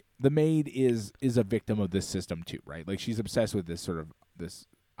that like the maid is a victim of this system too, right? Like she's obsessed with this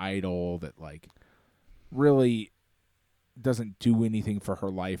idol that like really doesn't do anything for her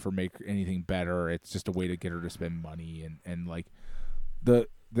life or make anything better. It's just a way to get her to spend money and like I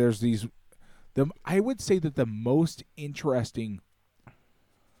would say that the most interesting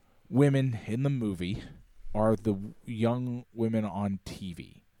women in the movie are the young women on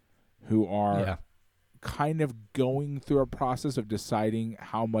TV who are kind of going through a process of deciding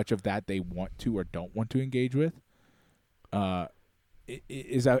how much of that they want to or don't want to engage with. It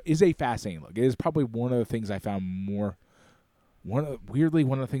is a fascinating look. It is probably one of the things I found one of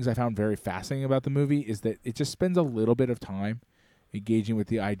the things I found very fascinating about the movie is that it just spends a little bit of time engaging with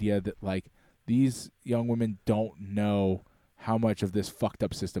the idea that like these young women don't know how much of this fucked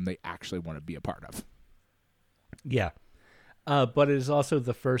up system they actually want to be a part of. Yeah. But it is also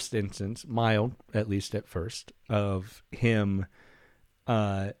the first instance, mild, at least at first, of him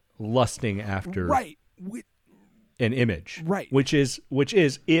lusting after an image. Right. Which is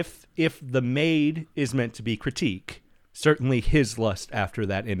if the maid is meant to be critique, certainly his lust after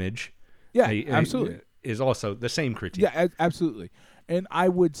that image absolutely is also the same critique. Yeah, absolutely. And I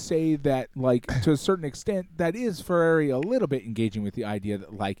would say that, like, to a certain extent, that is Ferrari a little bit engaging with the idea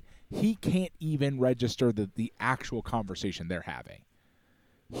that, like, he can't even register the actual conversation they're having.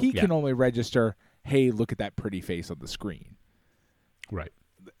 He can only register, hey, look at that pretty face on the screen. Right.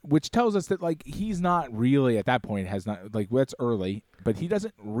 Which tells us that, like, he's not really, at that point, that's early, but he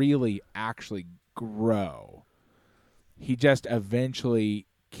doesn't really actually grow. He just eventually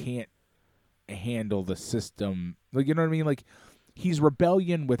can't handle the system. Like, you know what I mean? Like, he's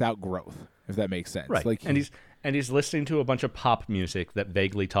rebellion without growth, if that makes sense. Right. Like, and he's listening to a bunch of pop music that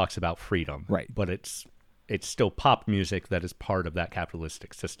vaguely talks about freedom. Right. But it's still pop music that is part of that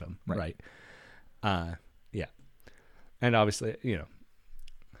capitalistic system. Right. Yeah. And obviously,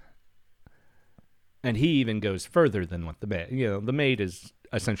 and he even goes further than what the maid. The maid is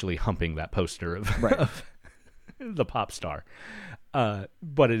essentially humping that poster of, of the pop star.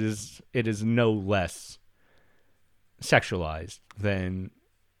 But it is no less sexualized than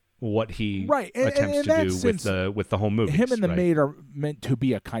what he Right, and attempts in to that do sense, with the home movies. him and the right? maid are meant to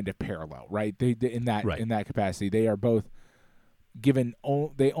be a kind of parallel, right? They in that Right. in that capacity, they are both given.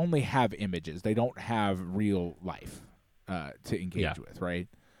 They only have images. They don't have real life to engage Yeah. with, right?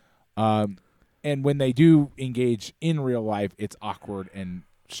 And when they do engage in real life, it's awkward and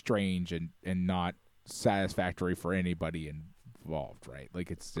strange and not satisfactory for anybody involved, right? Like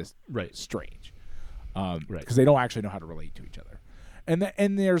it's just Right. strange, Right. because they don't actually know how to relate to each other.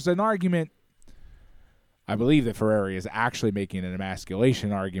 And there's an argument. I believe that Ferrari is actually making an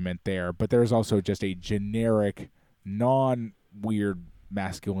emasculation argument there, but there's also just a generic, non-weird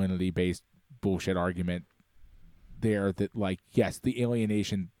masculinity-based bullshit argument there that, like, yes, the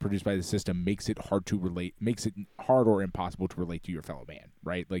alienation produced by the system makes it hard or impossible to relate to your fellow man,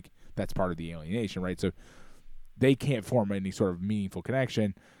 right? Like, that's part of the alienation, right? So they can't form any sort of meaningful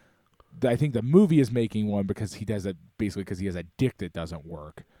connection. I think the movie is making one because he has a dick that doesn't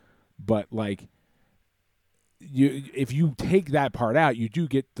work. But, like, if you take that part out, you do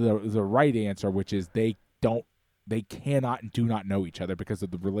get the right answer, which is they cannot and do not know each other because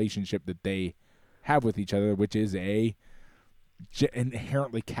of the relationship that they have with each other, which is a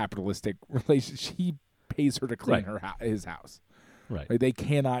inherently capitalistic relationship. He pays her to clean his house. Right. Like, they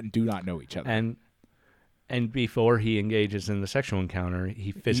cannot and do not know each other. And before he engages in the sexual encounter,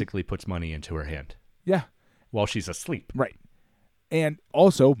 he physically puts money into her hand Yeah. while she's asleep. Right. And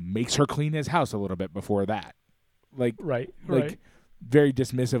also makes her clean his house a little bit before that. Like, Right. very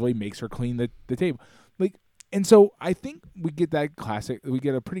dismissively makes her clean the table. Like, and so I think we get a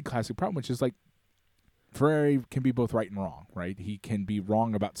pretty classic problem, which is like Ferrari can be both right and wrong, right? He can be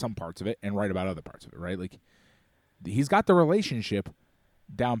wrong about some parts of it and right about other parts of it, right? Like, he's got the relationship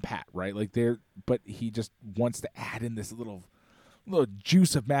down pat, right? Like, but he just wants to add in this little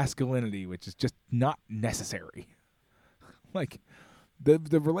juice of masculinity, which is just not necessary. Like, the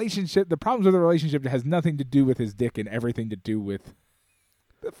relationship, the problems with the relationship has nothing to do with his dick and everything to do with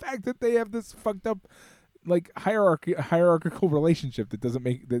the fact that they have this fucked up, like, hierarchical relationship that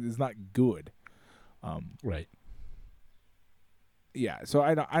is not good. Right. Yeah. So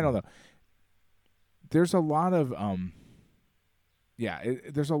I don't know. There's a lot of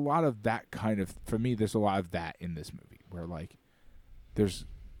there's a lot of that kind of, for me, there's a lot of that in this movie where, like, there's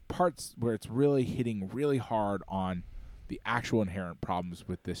parts where it's really hitting really hard on the actual inherent problems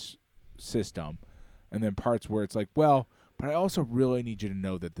with this system, and then parts where it's like, well, but I also really need you to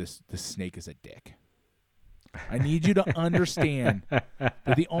know that this snake is a dick. I need you to understand that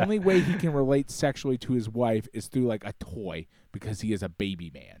the only way he can relate sexually to his wife is through, like, a toy because he is a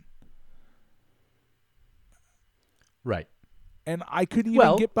baby man. Right. And I could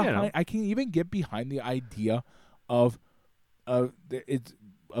even get behind. You know. I can even get behind the idea of the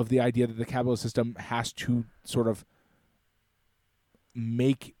idea that the capitalist system has to sort of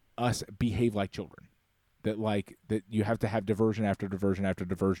make us behave like children. That you have to have diversion after diversion after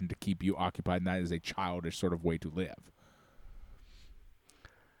diversion to keep you occupied, and that is a childish sort of way to live.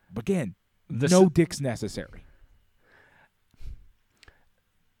 But again, no dick's necessary.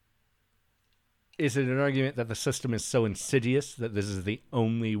 Is it an argument that the system is so insidious that this is the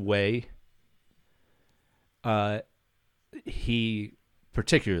only way he,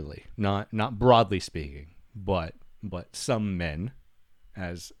 particularly, not broadly speaking, but some men,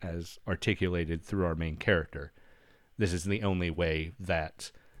 as articulated through our main character, this is the only way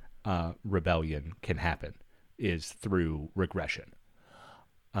that rebellion can happen, is through regression.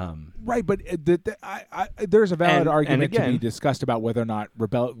 Right, but there's a valid argument to be again, discussed about whether or not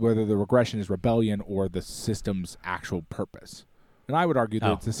whether the regression is rebellion or the system's actual purpose. And I would argue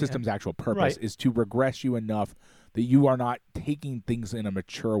that the system's actual purpose is to regress you enough that you are not taking things in a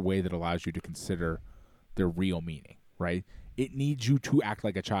mature way that allows you to consider their real meaning, right? It needs you to act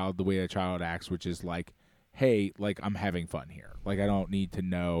like a child the way a child acts, which is like, hey, like, I'm having fun here. Like, I don't need to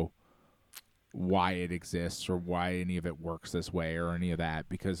know why it exists or why any of it works this way or any of that,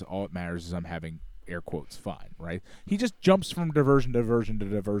 because all it matters is I'm having, air quotes, fun, right? He just jumps from diversion to diversion to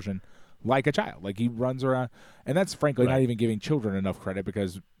diversion like a child. Like, he runs around, and that's frankly not even giving children enough credit,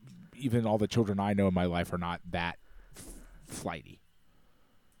 because even all the children I know in my life are not that flighty.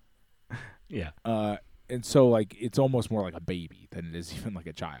 Yeah. And so, like, it's almost more like a baby than it is even like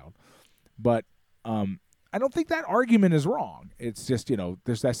a child. But I don't think that argument is wrong. It's just,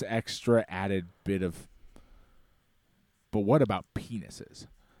 there's this extra added bit of, but what about penises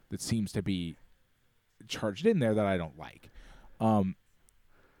that seems to be charged in there that I don't like.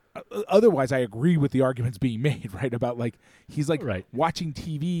 Otherwise, I agree with the arguments being made, right? About, like, he's, like, watching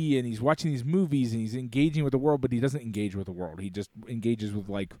TV and he's watching these movies and he's engaging with the world, but he doesn't engage with the world. He just engages with,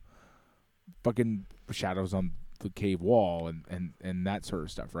 like, fucking shadows on the cave wall and that sort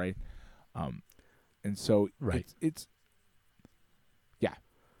of stuff, right? And so Right. it's yeah,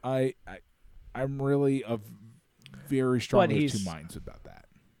 I'm really of very strongly of two minds about that.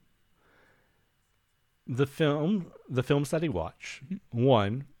 The films that he watched,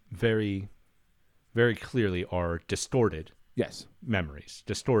 one very, very clearly are distorted Yes. memories,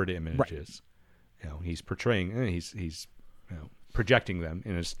 distorted images. You know, he's portraying, he's projecting them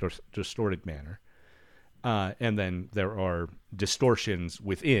in a distorted manner, and then there are distortions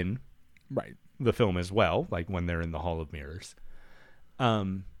within Right. the film as well, like when they're in the Hall of Mirrors.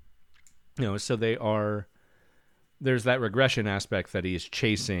 So they are. There's that regression aspect that he is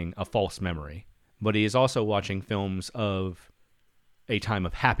chasing a false memory, but he is also watching films of a time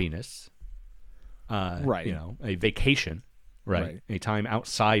of happiness, Right. A vacation, right? A time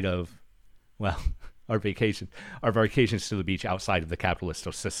outside of, well, our vacations to the beach outside of the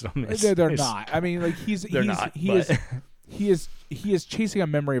capitalist system. They're not. I mean, like he is chasing a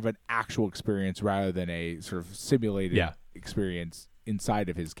memory of an actual experience rather than a sort of simulated experience inside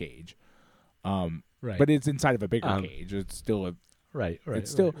of his cage. Right. But it's inside of a bigger cage. It's still a right.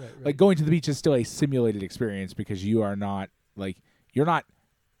 It's still right. like going to the beach is still a simulated experience because you are not you're not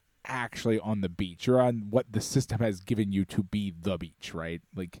actually on the beach. You're on what the system has given you to be the beach, right?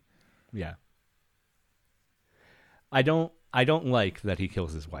 Like, yeah. I don't like that he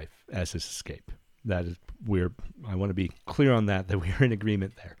kills his wife as his escape. That is weird. I want to be clear on that we are in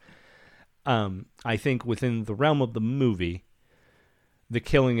agreement there. I think within the realm of the movie, the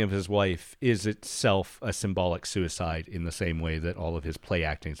killing of his wife is itself a symbolic suicide in the same way that all of his play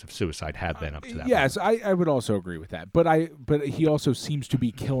actings of suicide have been up to that yes, point. I would also agree with that. But he also seems to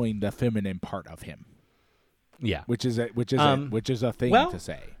be killing the feminine part of him. Yeah. Which is a thing to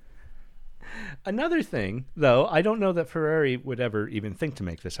say. Another thing, though, I don't know that Ferrari would ever even think to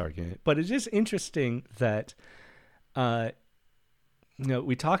make this argument, but it is interesting that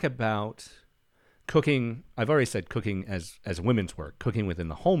we talk about cooking. I've already said cooking as women's work. Cooking within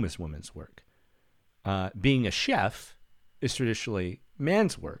the home is women's work. Being a chef is traditionally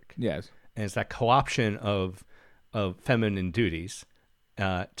man's work. Yes, and it's that co-option of feminine duties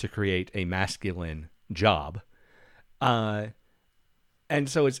to create a masculine job. And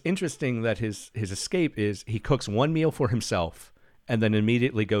so it's interesting that his escape is he cooks one meal for himself and then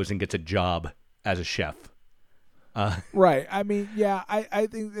immediately goes and gets a job as a chef. Right. I mean, yeah, I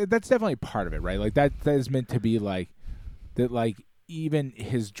think that's definitely part of it, right? Like that is meant to be like that. Like even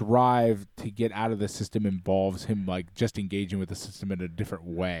his drive to get out of the system involves him like just engaging with the system in a different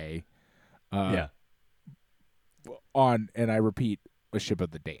way. And I repeat, a ship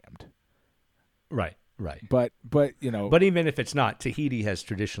of the damned. Right. Right. But But even if it's not, Tahiti has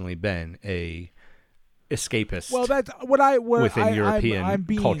traditionally been a escapist. Well, that's within European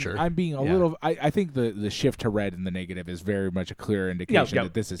culture. I'm being a little. I think the shift to red in the negative is very much a clear indication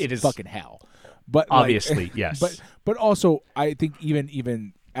that this is fucking hell. But obviously, yes. But also, I think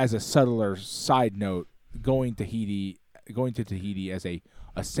even as a subtler side note, going to Tahiti as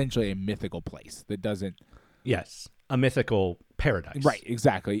essentially a mythical place that doesn't. Yes, a mythical paradise. Right,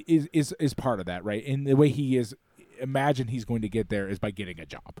 exactly. Is part of that, right? And the way he is, imagine he's going to get there is by getting a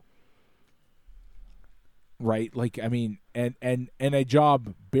job. Right? Like, I mean, and a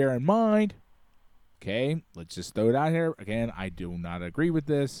job, bear in mind, okay, let's just throw it out here. Again, I do not agree with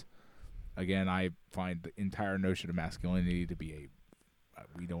this. Again, I find the entire notion of masculinity to be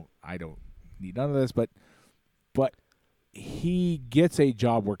I don't need none of this, but he gets a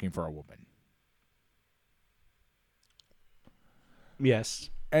job working for a woman. Yes.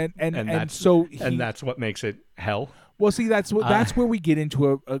 And so that's what makes it hell. Well, see, that's where we get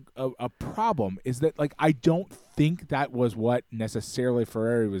into a problem, is that like I don't think that was what necessarily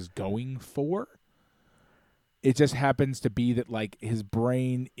Ferrari was going for. It just happens to be that like his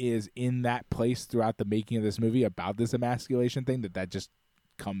brain is in that place throughout the making of this movie about this emasculation thing that just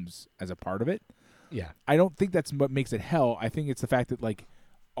comes as a part of it. Yeah. I don't think that's what makes it hell. I think it's the fact that like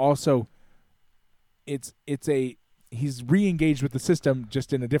also he's re-engaged with the system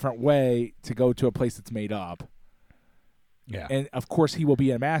just in a different way to go to a place that's made up. Yeah. And of course he will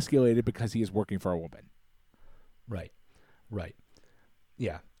be emasculated because he is working for a woman. Right.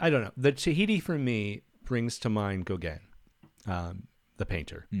 Yeah. I don't know. The Tahiti for me brings to mind Gauguin, the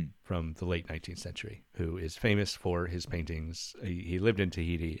painter from the late 19th century, who is famous for his paintings. He lived in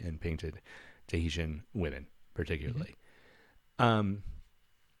Tahiti and painted Tahitian women, particularly. And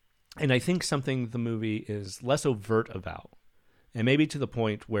I think something the movie is less overt about, and maybe to the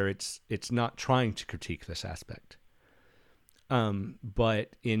point where it's not trying to critique this aspect. But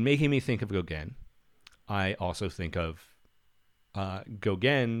in making me think of Gauguin, I also think of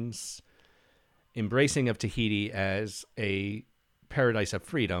Gauguin's embracing of Tahiti as a paradise of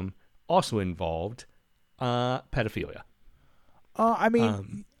freedom also involved pedophilia. I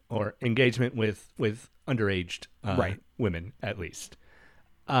mean, Or engagement with underage Right. women, at least.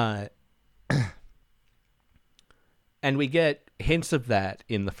 And we get hints of that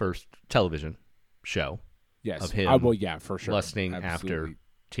in the first television show yes. of him Well, yeah, for sure. lusting Absolutely. after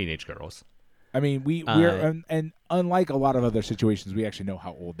teenage girls. I mean, we're and unlike a lot of other situations, we actually know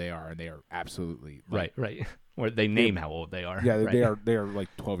how old they are, and they are absolutely like, Right. Or they name how old they are. Yeah, right? they are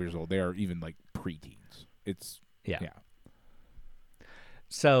like 12 years old. They are even like preteens. It's Yeah. yeah.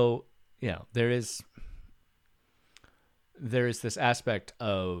 So, there is this aspect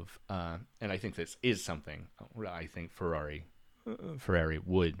of, and I think this is something I think Ferrari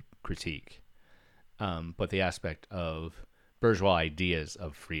would critique, but the aspect of bourgeois ideas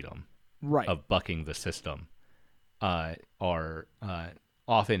of freedom, Right. of bucking the system, are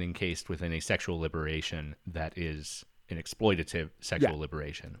often encased within a sexual liberation that is an exploitative sexual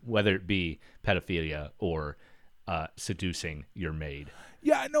liberation, whether it be pedophilia or seducing your maid.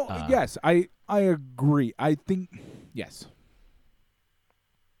 Yeah, no, yes, I agree. I think yes.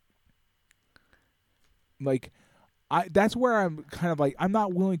 Like that's where I'm kind of like I'm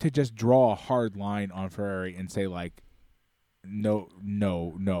not willing to just draw a hard line on Ferrari and say like no,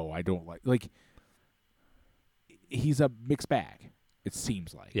 I don't like he's a mixed bag, it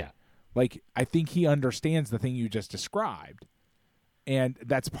seems like. Yeah. Like I think he understands the thing you just described. And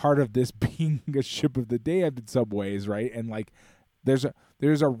that's part of this being a ship of the damned in some ways, right? And like there's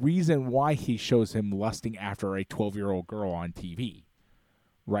a reason why he shows him lusting after a 12-year-old girl on TV,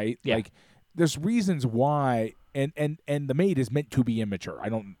 right? Yeah. Like there's reasons why, and the maid is meant to be immature. I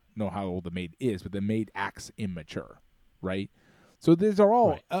don't know how old the maid is, but the maid acts immature, right? So these are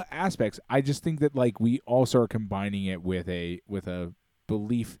all aspects. I just think that like we also are combining it with a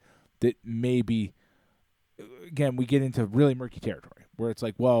belief that maybe, again, we get into really murky territory where it's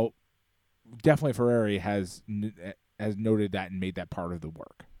like, well, definitely Ferrari has noted that and made that part of the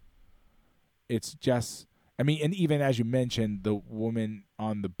work. It's just, I mean, and even as you mentioned, the woman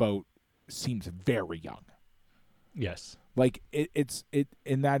on the boat seems very young. Yes. Like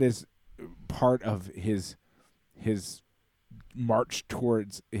and that is part of his march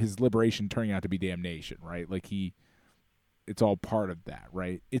towards his liberation turning out to be damnation, right? Like it's all part of that,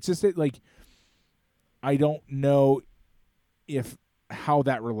 right? It's just that like I don't know how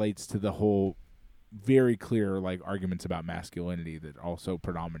that relates to the whole very clear like arguments about masculinity that also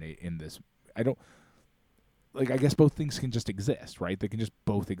predominate in this. I guess both things can just exist, right? They can just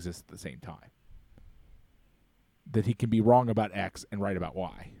both exist at the same time. That he can be wrong about X and right about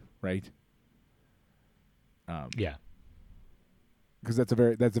Y, right? Yeah. Because that's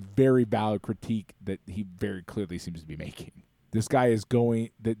a very valid critique that he very clearly seems to be making. This guy's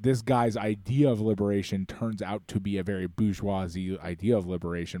idea of liberation turns out to be a very bourgeoisie idea of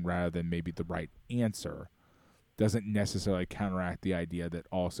liberation rather than maybe the right answer. Doesn't necessarily counteract the idea that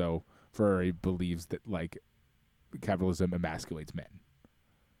also Ferrari believes that like capitalism emasculates men.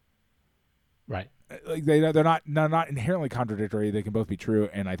 Right. Like they're not inherently contradictory. They can both be true,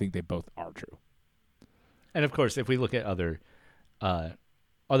 and I think they both are true. And of course, if we look at other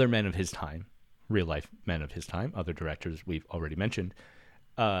men of his time, real life men of his time, other directors we've already mentioned,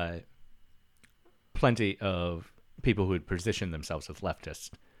 plenty of people who had positioned themselves as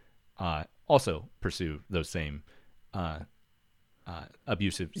leftists also pursue those same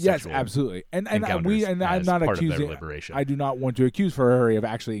abusive sexual absolutely. And I'm as not part accusing of their liberation. I do not want to accuse Ferrari of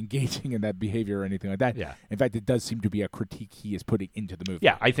actually engaging in that behavior or anything like that. Yeah. In fact, it does seem to be a critique he is putting into the movie.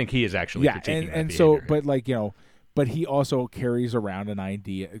 Yeah, I think he is actually critiquing that and behavior. so but like, but he also carries around an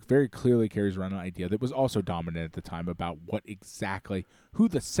idea, very clearly carries around an idea that was also dominant at the time about who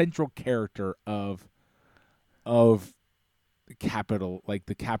the central character of capital, like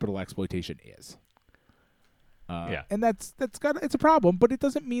the capital exploitation is. And it's a problem, but it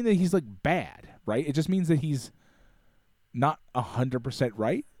doesn't mean that he's like bad, right? It just means that he's not 100%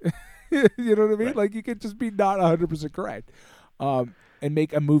 right. You know what I mean? Right. Like you could just be not 100% correct, and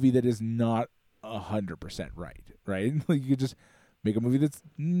make a movie that is not 100% right? Like you could just make a movie that's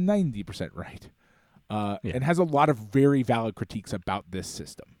 90% right, and has a lot of very valid critiques about this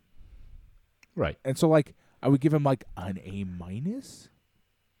system. Right. And so, like, I would give him like an A-,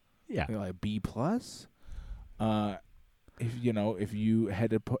 Yeah. like B+. If you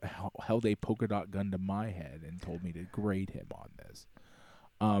had held a polka dot gun to my head and told me to grade him on this.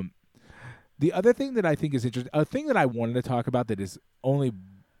 The other thing that I think is interesting, a thing that I wanted to talk about that is only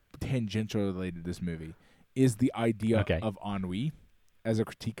tangentially related to this movie, is the idea of ennui as a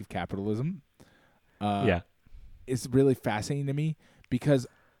critique of capitalism. It's really fascinating to me because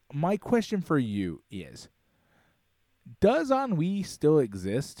my question for you is, does ennui still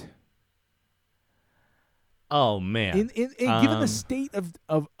exist? Oh man. Given the state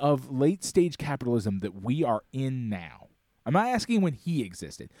of late stage capitalism that we are in now, I'm not asking when he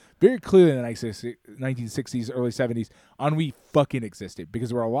existed. Very clearly in the 1960s, early 70s, ennui fucking existed because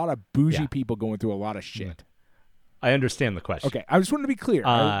there were a lot of bougie people going through a lot of shit. I understand the question. Okay, I just wanted to be clear.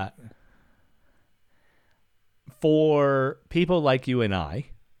 For people like you and I,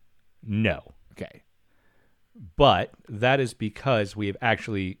 no. Okay. But that is because we have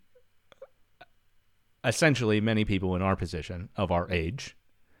actually, essentially, many people in our position of our age,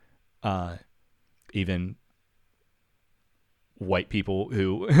 even white people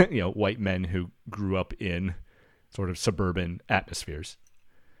who, white men who grew up in sort of suburban atmospheres,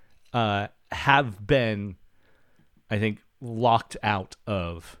 have been, I think, locked out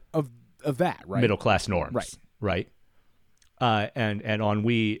of that, right? Middle class norms, right? And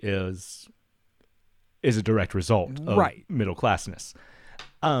ennui is a direct result of middle classness,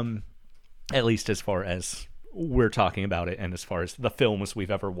 at least as far as we're talking about it, and as far as the films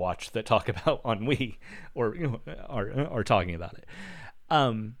we've ever watched that talk about ennui or are talking about it.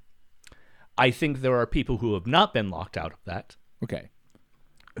 I think there are people who have not been locked out of that. Okay.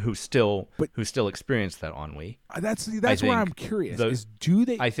 Who still experience that ennui. That's where I'm curious. Do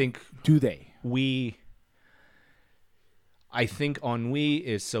they? I think ennui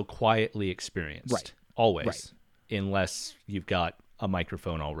is so quietly experienced, always, unless you've got a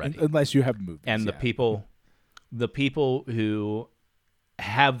microphone already. Unless you have movies. And the people who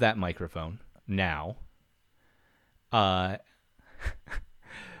have that microphone now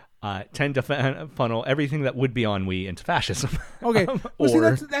tend to funnel everything that would be ennui into fascism. Okay, see,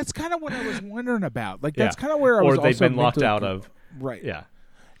 that's kind of what I was wondering about. Like that's kind of where I was. Or they've been locked out of. Right. Yeah.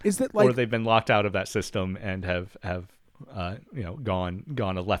 Is that like? Or they've been locked out of that system and have gone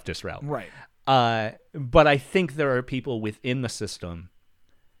a leftist route. Right. But I think there are people within the system.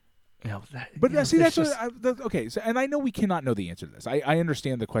 Okay. So, and I know we cannot know the answer to this. I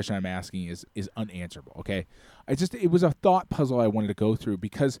understand the question I'm asking is unanswerable. Okay. It was a thought puzzle I wanted to go through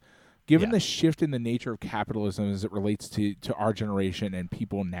because given the shift in the nature of capitalism as it relates to our generation and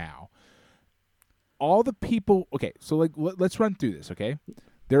people now, all the people. Okay. So let's run through this. Okay.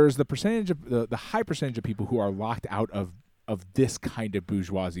 There is the percentage of the high percentage of people who are locked out of this kind of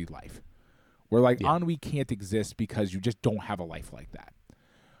bourgeoisie life, where ennui can't exist because you just don't have a life like that.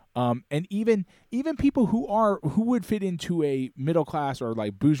 And even people who would fit into a middle class or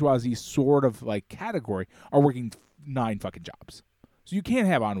like bourgeoisie sort of like category are working 9 fucking jobs. So you can't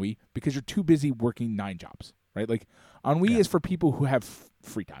have ennui because you're too busy working 9 jobs, right? Like ennui is for people who have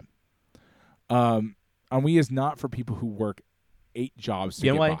free time. Ennui is not for people who work 8 jobs to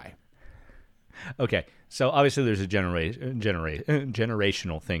get by. Okay, so obviously there's a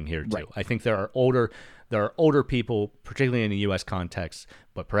generational thing here too. Right. I think there are older people, particularly in the U.S. context,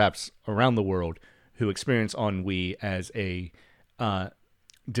 but perhaps around the world, who experience ennui as a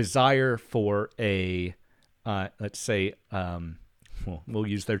desire for a, let's say, we'll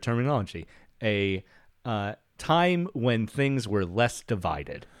use their terminology, a time when things were less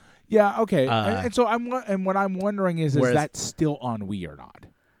divided. Yeah. Okay. And so what I'm wondering is that still ennui or not?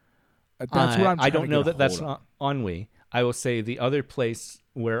 That's what I'm. I don't know that that's not ennui. I will say the other place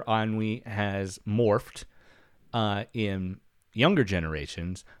where ennui has morphed in younger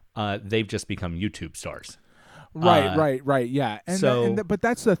generations, they've just become YouTube stars. Right. Yeah. But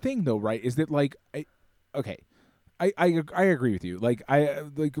that's the thing, though, right? Is that I agree with you.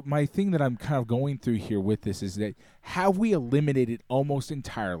 My thing that I'm kind of going through here with this is that have we eliminated almost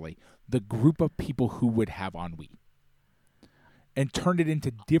entirely the group of people who would have ennui and turned it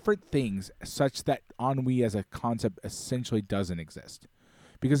into different things such that ennui as a concept essentially doesn't exist?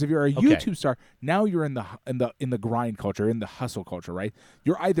 Because if you're a YouTube star, now you're in the grind culture, in the hustle culture, right?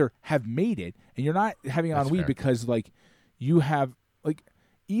 You're either have made it and you're not having ennui because you have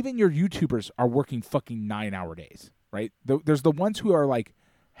even your YouTubers are working fucking 9-hour days, right? There's the ones who are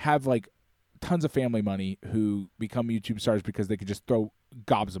have tons of family money who become YouTube stars because they could just throw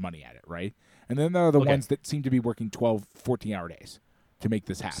gobs of money at it, right? And then there are the ones that seem to be working 12, 14-hour days to make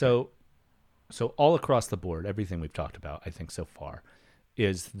this happen. So all across the board, everything we've talked about, I think so far,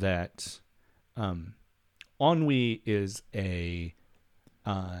 is that ennui is an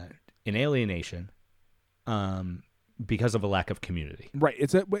alienation because of a lack of community. Right.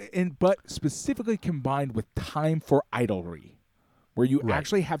 But specifically combined with time for idlery, where you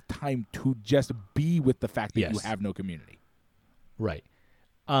actually have time to just be with the fact that you have no community. Right.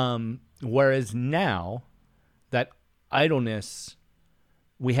 Whereas now, that idleness,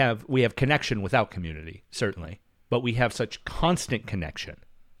 we have connection without community, certainly, but we have such constant connection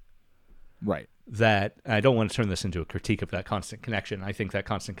Right. that I don't want to turn this into a critique of that constant connection. I think that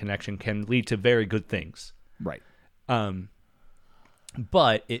constant connection can lead to very good things. Right.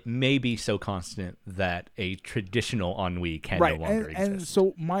 But it may be so constant that a traditional ennui can no longer exist. And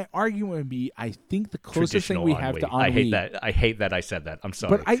so my argument would be, I think the closest thing we have to ennui. I hate that I said that. I'm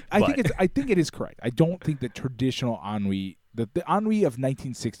sorry. But I think it is correct. I don't think that traditional ennui, the ennui of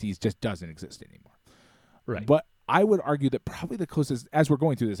 1960s, just doesn't exist anymore. Right. But I would argue that probably the closest, as we're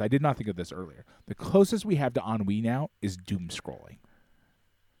going through this, I did not think of this earlier. The closest we have to ennui now is doom scrolling.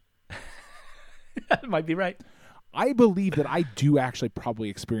 That might be right. I believe that I do actually probably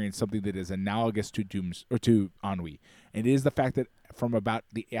experience something that is analogous to to ennui, and it is the fact that from about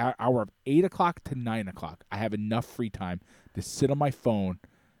the hour of 8 o'clock to 9 o'clock, I have enough free time to sit on my phone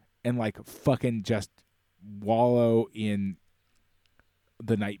and like fucking just wallow in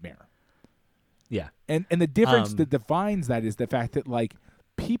the nightmare. Yeah. And the difference that defines that is the fact that like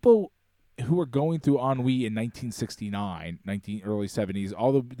people who were going through ennui in 1969, early 70s,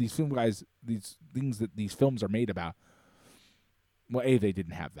 all of these film guys, these things that these films are made about. Well, they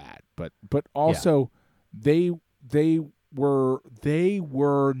didn't have that, but also they were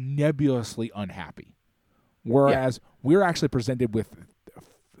nebulously unhappy, whereas we're actually presented with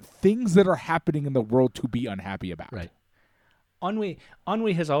things that are happening in the world to be unhappy about. Right. Ennui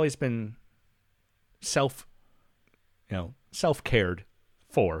has always been self-cared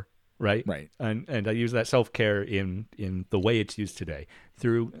for. Right. And I use that self-care in the way it's used today.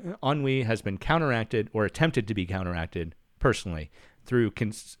 Through ennui has been counteracted or attempted to be counteracted personally through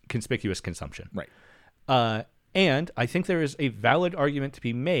conspicuous consumption. Right. And I think there is a valid argument to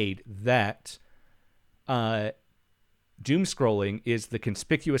be made that doom scrolling is the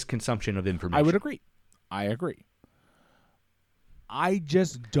conspicuous consumption of information. I would agree. I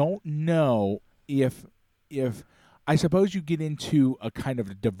just don't know if I suppose you get into a kind of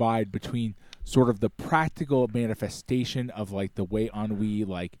a divide between sort of the practical manifestation of like the way ennui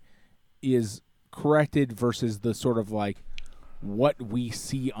like is corrected versus the sort of like what we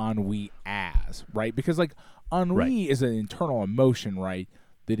see ennui as, right? Because like ennui is an internal emotion, right?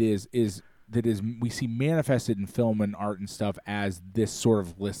 That is we see manifested in film and art and stuff as this sort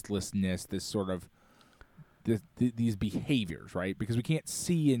of listlessness, this sort of these behaviors, right? Because we can't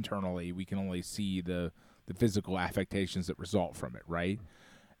see internally, we can only see the physical affectations that result from it, right?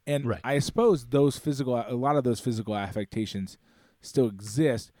 And I suppose a lot of those physical affectations still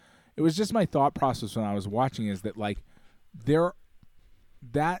exist. It was just my thought process when I was watching is that like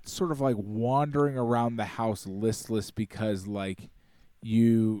that sort of like wandering around the house listless because like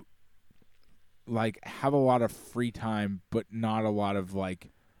you like have a lot of free time but not a lot of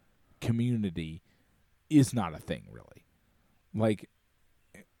like community is not a thing really. Like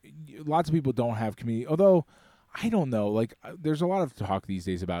lots of people don't have community, although I don't know, like there's a lot of talk these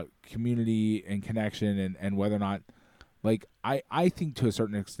days about community and connection and whether or not like I think to a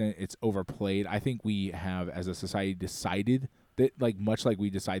certain extent it's overplayed. I think we have as a society decided that like much like we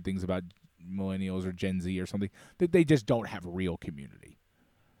decide things about millennials or Gen Z or something, that they just don't have real community.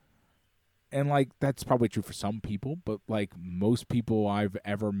 And like that's probably true for some people, but like most people I've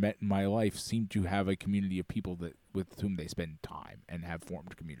ever met in my life seem to have a community of people that with whom they spend time and have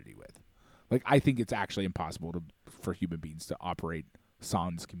formed community with. Like I think it's actually impossible for human beings to operate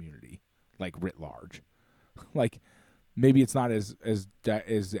sans community, like writ large. Like maybe it's not as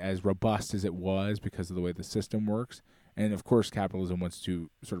robust as it was because of the way the system works, and of course capitalism wants to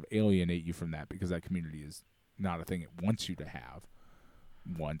sort of alienate you from that because that community is not a thing it wants you to have.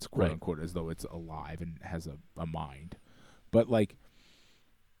 Once, quote unquote, as though it's alive and has a mind. But like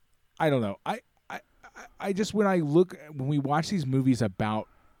I don't know. I just when we watch these movies about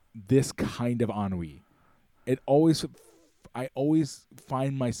this kind of ennui, I always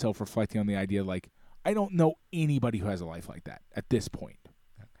find myself reflecting on the idea like I don't know anybody who has a life like that at this point.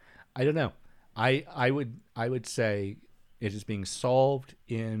 I don't know. I would say it is being solved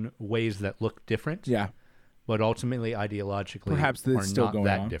in ways that look different. Yeah. But ultimately, ideologically, perhaps are still not going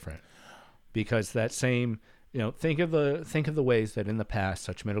that on. Different, because that same, think of the ways that in the past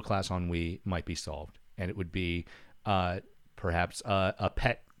such middle class ennui might be solved, and it would be perhaps a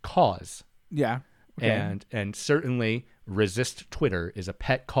pet cause. Yeah, okay. and certainly resist Twitter is a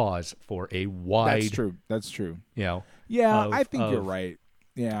pet cause for a wide. That's true. Yeah, I think you're right.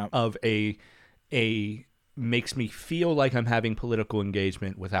 Yeah, of a makes me feel like I'm having political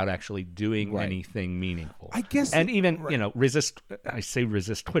engagement without actually doing anything meaningful. I guess, and even resist. I say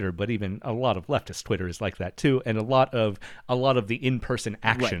resist Twitter, but even a lot of leftist Twitter is like that too. And a lot of the in-person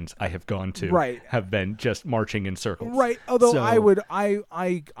actions I have gone to have been just marching in circles. Right. Although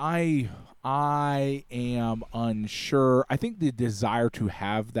I am unsure. I think the desire to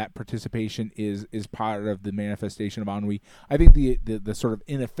have that participation is part of the manifestation of ennui. I think the sort of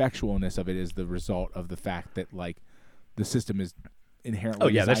ineffectualness of it is the result of the fact that like the system is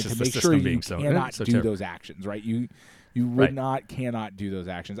inherently designed that's to just make the sure system you being so cannot do terrible. those actions, right? You would Right. not cannot do those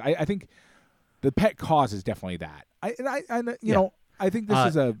actions. I think the pet cause is definitely that. I Yeah. know I think this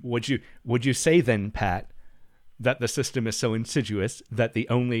is a Would you say then, Pat, that the system is so insidious that the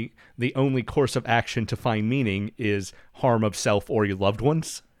only course of action to find meaning is harm of self or your loved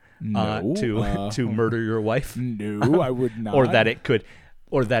ones? No, To murder your wife? no, I would not. or that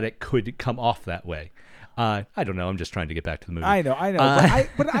it could come off that way. I don't know. I'm just trying to get back to the movie. I know,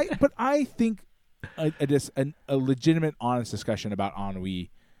 but I think a legitimate, honest discussion about ennui,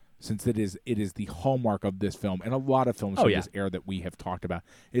 since it is the hallmark of this film and a lot of films from this era that we have talked about,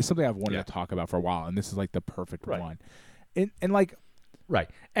 is something I've wanted to talk about for a while, and this is like the perfect one. And like right,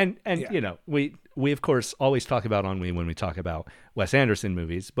 and you know, we of course always talk about ennui when we talk about Wes Anderson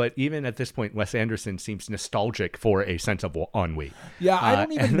movies, but even at this point, Wes Anderson seems nostalgic for a sense of ennui. Yeah, I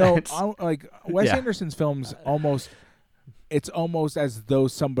don't even know. Like Wes Yeah. Anderson's films, it's almost as though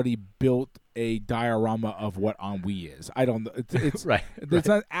somebody built a diorama of what ennui is. I don't know. It's Right, It's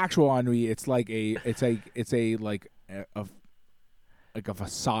not actual ennui. It's like a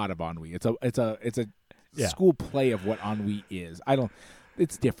facade of ennui. It's a Yeah. school play of what ennui is.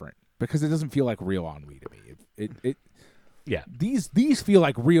 It's different because it doesn't feel like real ennui to me. It Yeah. these feel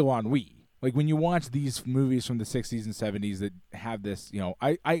like real ennui. Like when you watch these movies from the 60s and 70s that have this,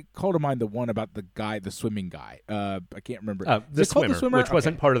 I call to mind the one about the swimming guy. I can't remember. The Is it called Swimmer, which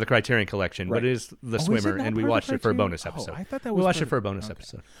wasn't part of the Criterion Collection, Right. but it is The is it Swimmer, not and we part of watched the it for a Criterion? bonus episode. I thought that we was watched part it for a of- bonus okay.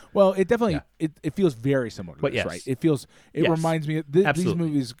 episode. Well, it definitely Yeah. it feels very similar to But this, yes. right? It Yes. reminds me of these Absolutely.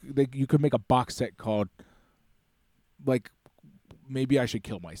 movies. You could make a box set called like maybe I should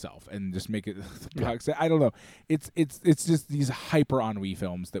kill myself and just make it the box set. I don't know. It's just these hyper ennui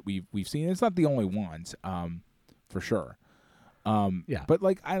films that we've seen. It's not the only ones, for sure. Yeah. But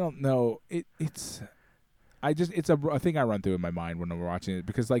like I don't know. It's a thing I run through in my mind when we're watching it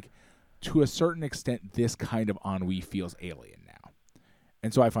because like to a certain extent this kind of ennui feels alien now.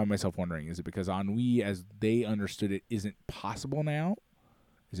 And so I find myself wondering, is it because ennui as they understood it isn't possible now?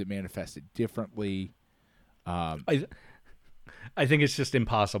 Is it manifested differently? I think it's just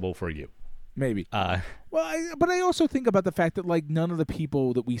impossible for you. Maybe. But I also think about the fact that like none of the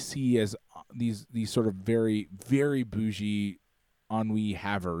people that we see as these sort of very, very bougie ennui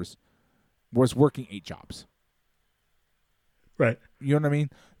havers was working 8 jobs. Right. You know what I mean?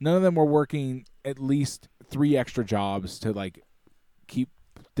 None of them were working at least 3 extra jobs to like keep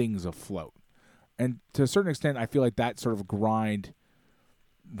things afloat. And to a certain extent, I feel like that sort of grind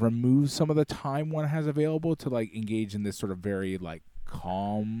removes some of the time one has available to like engage in this sort of very like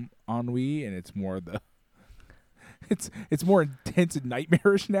calm ennui, and it's more it's more intense and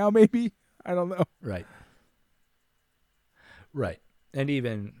nightmarish now. Maybe I don't know. Right. Right. And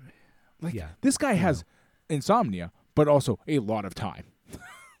even Like yeah. this guy has insomnia, but also a lot of time.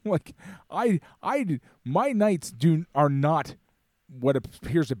 Like my nights are not what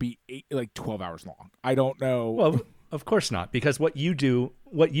appears to be 12 hours long. I don't know. Well, of course not, because what you do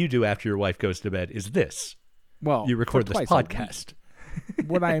after your wife goes to bed is this. well, You record for this twice a week. podcast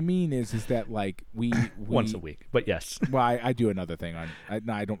What I mean is that like we once a week. But yes. Well, I do another thing on. I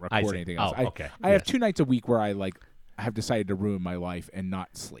don't I record see. anything else. Oh, okay. I have Yes. 2 nights a week where I have decided to ruin my life and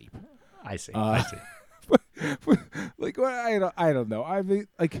not sleep. I see. I see. Like I don't know. I mean,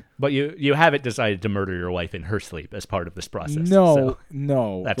 like But you haven't decided to murder your wife in her sleep as part of this process. no, so.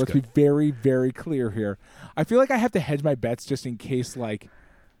 no. That's Let's good. be very, very clear here. I feel like I have to hedge my bets just in case, like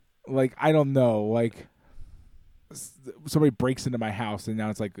I don't know, like somebody breaks into my house and now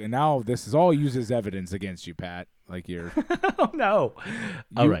it's like, and now this is all used as evidence against you, Pat. Like you're, Oh no.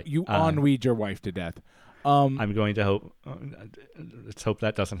 All right. you ennuied your wife to death. I'm going to hope. Let's hope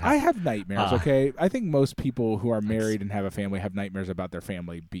that doesn't I happen. have nightmares, okay? I think most people who are married and have a family have nightmares about their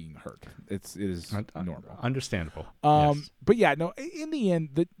family being hurt. It is normal. Understandable. Yes. But yeah, no. In the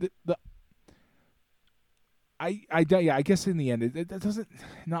end, I guess in the end, it doesn't.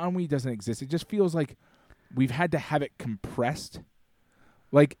 Not ennui doesn't exist. It just feels like we've had to have it compressed.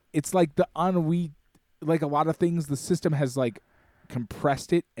 Like it's like the ennui, like a lot of things, the system has like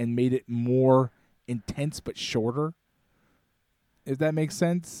compressed it and made it more intense but shorter. If that makes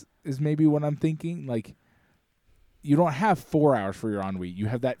sense, is maybe what I'm thinking. Like, you don't have 4 hours for your ennui. You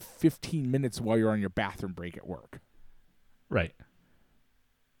have that 15 minutes while you're on your bathroom break at work. Right.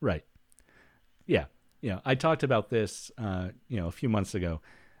 Yeah. I talked about this, a few months ago.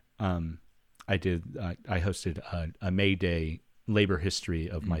 I hosted a May Day labor history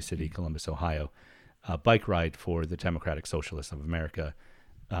of my city, Columbus, Ohio, bike ride for the Democratic Socialists of America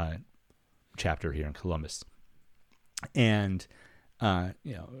chapter here in Columbus. And,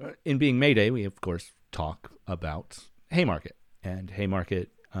 in being May Day, we, of course, talk about Haymarket. And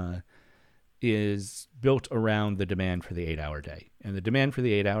Haymarket is built around the demand for the 8-hour day. And the demand for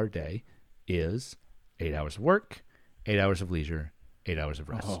the 8-hour day is 8 hours of work, 8 hours of leisure, 8 hours of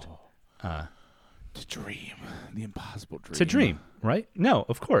rest. To dream, the impossible dream. It's a dream, right? No,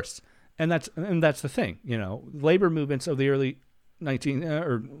 of course. And that's the thing. Labor movements of the late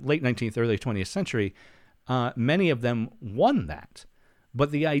 19th, early 20th century, many of them won that.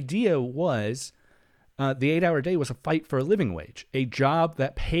 But the idea was the 8-hour day was a fight for a living wage, a job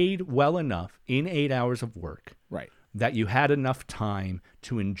that paid well enough in 8 hours of work, Right. that you had enough time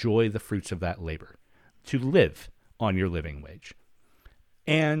to enjoy the fruits of that labor, to live on your living wage.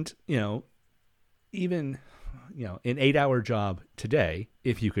 And, even, an 8-hour job today,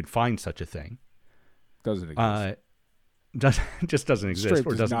 if you could find such a thing, Doesn't exist. just doesn't exist Straight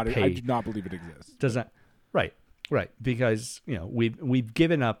or does doesn't not, pay. I do not believe it exists. Does that right? Because we've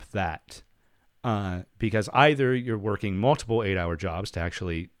given up that because either you're working multiple 8-hour jobs to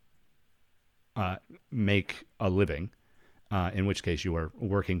actually make a living, in which case you are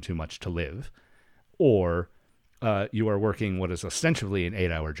working too much to live, or you are working what is ostensibly an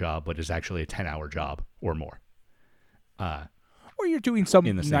 8-hour job but is actually a 10-hour job or more. Or you're doing some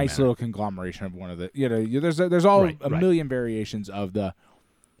in the same nice manner. little conglomeration of one of the. There's all Right, a right. million variations of the.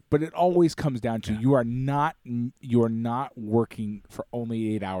 But it always comes down to you are not working for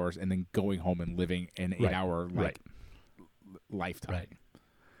only 8 hours and then going home and living an 8-hour lifetime. Right.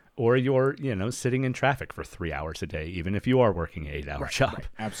 Or you're, sitting in traffic for 3 hours a day, even if you are working an 8-hour job. Right.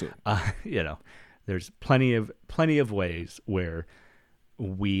 Absolutely. There's plenty of ways where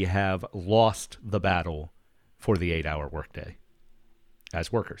we have lost the battle for the 8-hour workday as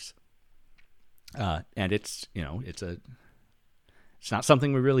workers. And it's not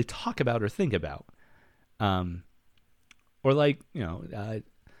something we really talk about or think about. Or the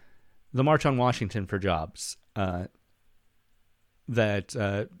March on Washington for Jobs, that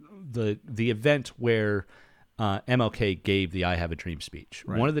the event where MLK gave the I Have a Dream speech.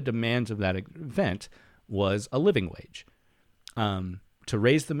 Right. One of the demands of that event was a living wage, to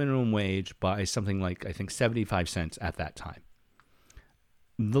raise the minimum wage by something like, I think, 75 cents at that time.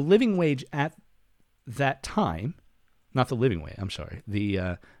 The living wage at that time, not the living wage, I'm sorry,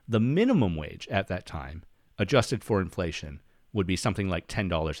 the minimum wage at that time, adjusted for inflation, would be something like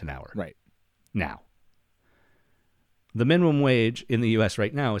 $10 an hour. Right. Now, the minimum wage in the U.S.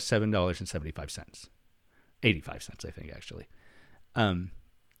 right now is $7.75. 85 cents, I think, actually.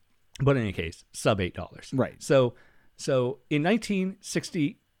 But in any case, sub $8. Right. So in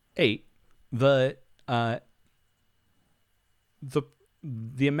 1968,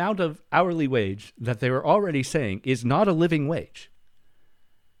 the amount of hourly wage that they were already saying is not a living wage.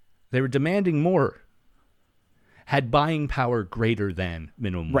 They were demanding more, had buying power greater than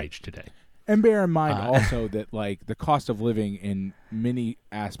minimum wage today. And bear in mind also that the cost of living in many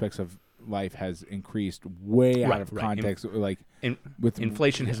aspects of life has increased way out of context. With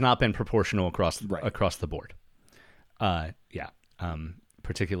Inflation has not been proportional across the board.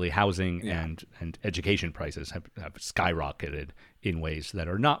 Particularly housing and education prices have skyrocketed in ways that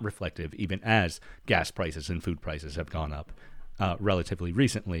are not reflective, even as gas prices and food prices have gone up relatively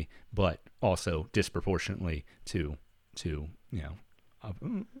recently, but also disproportionately to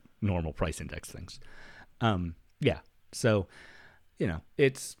normal price index things. So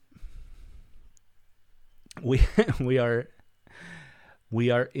it's we are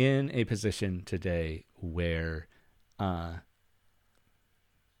in a position today where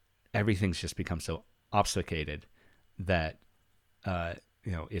everything's just become so obfuscated that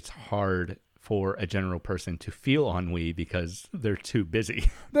it's hard for a general person to feel ennui because they're too busy.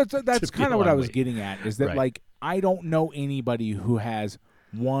 That's kind of what I was getting at, is that Right. I don't know anybody who has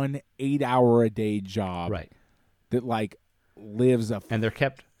one 8-hour a day job that lives and they're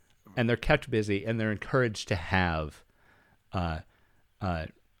kept busy, and they're encouraged to have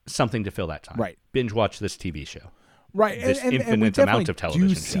something to fill that time. Right. Binge watch this TV show. Right, This and we infinite amount of definitely television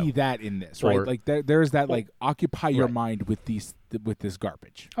do see show. that in this, Or- right? There's that occupy your Right. mind with this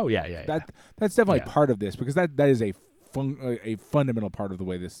garbage. Oh yeah. That's definitely Yeah. part of this, because that is a fundamental part of the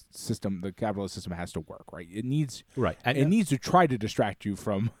way this system, the capitalist system, has to work. Right, it needs needs to try to distract you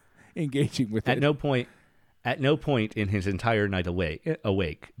from engaging with it. At no point in his entire night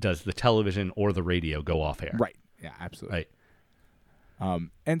awake does the television or the radio go off air. Right. Yeah. Absolutely. Right.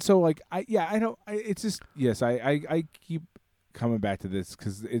 And so I don't. It's just I keep coming back to this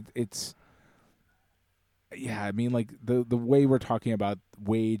because it's yeah, I mean, like the way we're talking about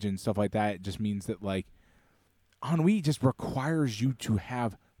wage and stuff like that, it just means that like ennui just requires you to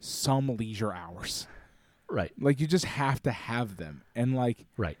have some leisure hours. Right. Like you just have to have them, and like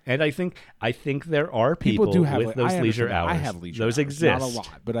Right. And I think there are people do have with like, those leisure hours. I have leisure those hours. exist. Not a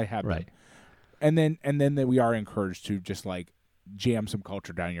lot, but I have Right. them. And then that we are encouraged to just like jam some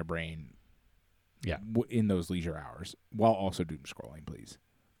culture down your brain. Yeah. In those leisure hours, while also doom scrolling, please.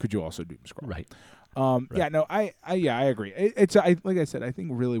 Could you also doom scroll? Right. Right. Yeah. No. I agree. It's like I said. I think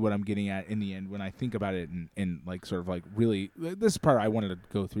really what I'm getting at in the end, when I think about it, and like sort of like really, this part I wanted to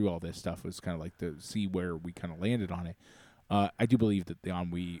go through all this stuff was kind of like to see where we kind of landed on it. I do believe that the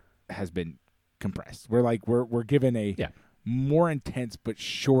ennui has been compressed. We're given a more intense but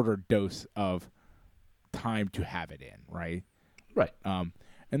shorter dose of time to have it in. Right. Right.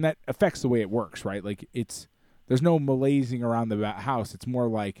 And that affects the way it works. Right. Like there's no malazing around the house. It's more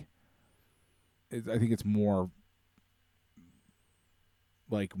like. I think it's more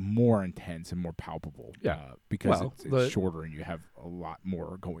intense and more palpable. Because it's shorter and you have a lot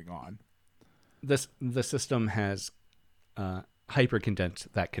more going on. The system has hyper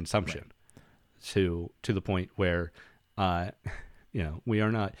condensed that consumption to the point where we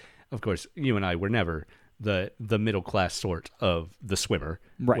are not. Of course, you and I were never the middle class sort of the swimmer,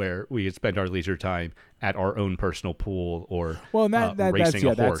 where we could spend our leisure time at our own personal pool or racing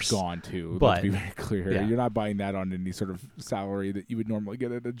a horse. That's gone too. But, let's be very clear. You're not buying that on any sort of salary that you would normally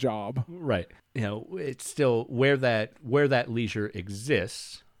get at a job. Right. It's still where that leisure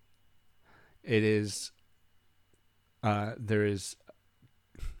exists. It is there's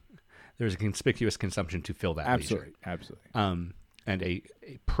a conspicuous consumption to fill that leisure. Absolutely. And a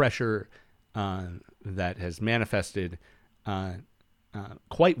pressure that has manifested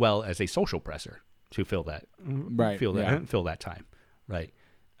quite well as a social pressure to fill that, fill that time, right?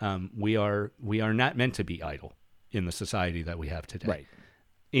 We are not meant to be idle in the society that we have today, right?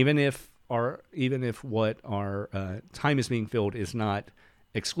 Even if what our time is being filled is not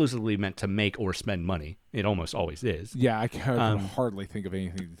exclusively meant to make or spend money, it almost always is. Yeah, I can hardly think of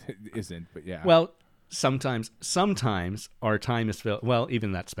anything that isn't, but yeah. Well. Sometimes our time is filled. Well,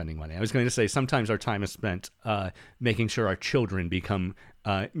 even that's spending money. I was going to say sometimes our time is spent making sure our children become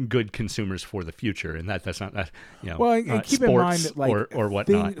good consumers for the future, and that's not Well, and keep in mind that like or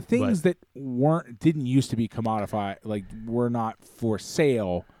whatnot. Things that didn't used to be commodified, like were not for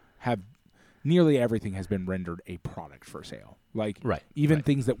sale, have nearly everything has been rendered a product for sale. Like even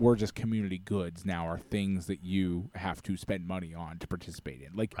things that were just community goods now are things that you have to spend money on to participate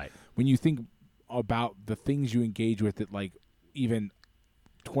in. Like when you think about the things you engage with that like even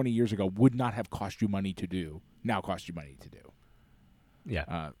 20 years ago would not have cost you money to do, now cost you money to do.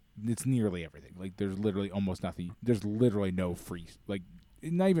 Yeah. It's nearly everything. Like there's literally almost nothing. There's literally no free, like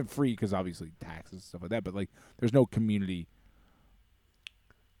not even free because obviously taxes and stuff like that, but like there's no community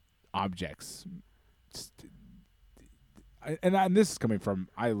objects. And this is coming from,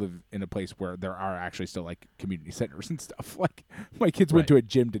 I live in a place where there are actually still like community centers and stuff. Like my kids went to a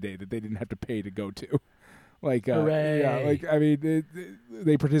gym today that they didn't have to pay to go to. Like, like I mean,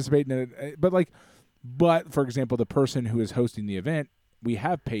 they participate in it, but for example, the person who is hosting the event, we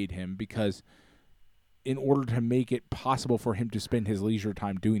have paid him because in order to make it possible for him to spend his leisure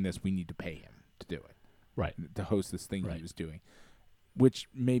time doing this, we need to pay him to do it. Right. To host this thing he was doing, which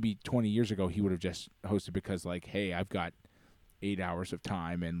maybe 20 years ago he would have just hosted because like, hey, I've got 8 hours of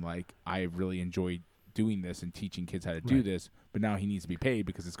time and like I really enjoy doing this and teaching kids how to do this, but now he needs to be paid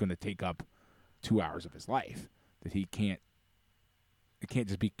because it's going to take up 2 hours of his life that it can't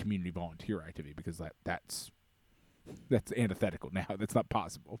just be community volunteer activity because that's antithetical now. That's not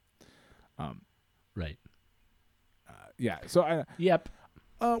possible. Yeah. So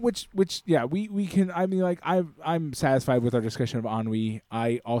which we can. I mean, like I'm satisfied with our discussion of ennui.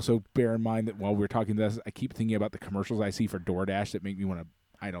 I also bear in mind that while we're talking this, I keep thinking about the commercials I see for DoorDash that make me want to,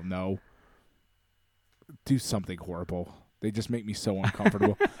 I don't know, do something horrible. They just make me so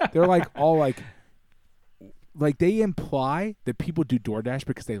uncomfortable. They're like all like they imply that people do DoorDash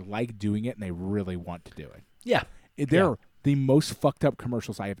because they like doing it and they really want to do it. Yeah. They're the most fucked up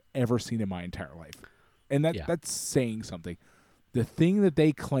commercials I have ever seen in my entire life. And that's saying something. The thing that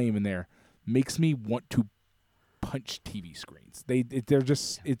they claim in there makes me want to punch TV screens. They're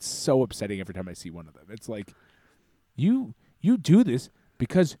just it's so upsetting every time I see one of them. It's like you do this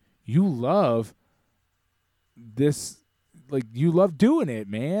because you love this, like you love doing it,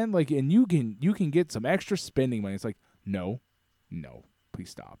 man. Like, and you can get some extra spending money. It's like no, please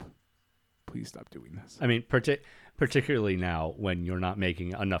stop doing this. I mean, particularly now when you're not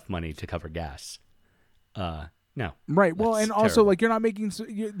making enough money to cover gas. No. Right. Well, and also like you're not making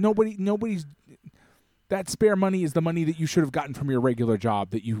nobody's that spare money is the money that you should have gotten from your regular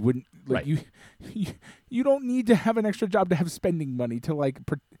job that you wouldn't like. Right. You don't need to have an extra job to have spending money to like.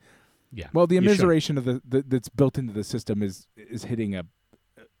 Yeah. Well, the You shouldn't. immiseration of the that's built into the system is hitting an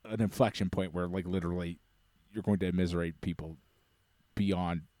inflection point where like literally you're going to immiserate people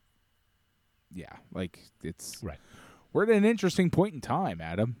beyond. Yeah, like it's Right. We're at an interesting point in time,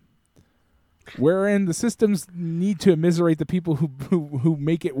 Adam, wherein the systems need to immiserate the people who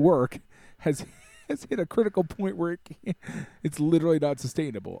make it work has hit a critical point where it's literally not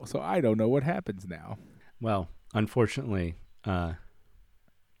sustainable. So I don't know what happens now. Well, unfortunately, But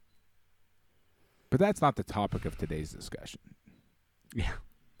that's not the topic of today's discussion. yeah.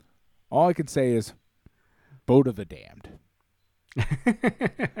 All I can say is, Boat of the Damned.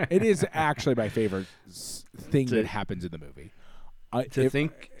 It is actually my favorite thing that happens in the movie.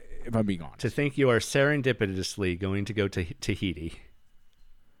 If I'm being honest, To think you are serendipitously going to go to Tahiti,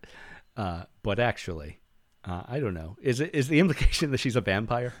 but actually, I don't know. Is the implication that she's a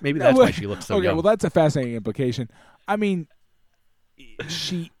vampire? Maybe that's why she looks so okay, young. well, that's a fascinating implication. I mean,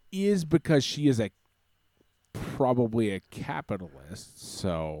 she is because she is probably a capitalist.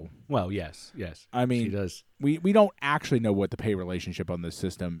 So, Well, yes. I mean, she does. We don't actually know what the pay relationship on this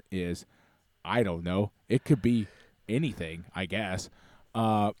system is. I don't know. It could be anything, I guess.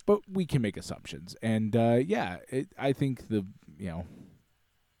 But we can make assumptions. And I think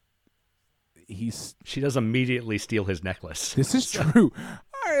She does immediately steal his necklace. this is true.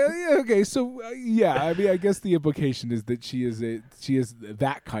 Okay, so I mean, I guess the implication is that she is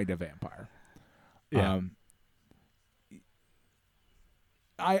that kind of vampire. Yeah.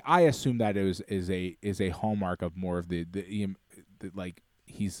 I assume that is a hallmark of more of the like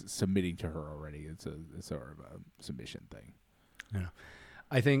he's submitting to her already. It's sort of a submission thing. Yeah.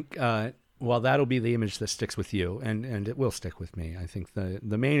 I think while that'll be the image that sticks with you, and it will stick with me, I think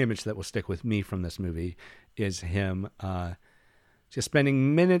the main image that will stick with me from this movie is him just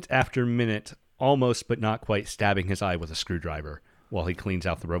spending minute after minute, almost but not quite, stabbing his eye with a screwdriver while he cleans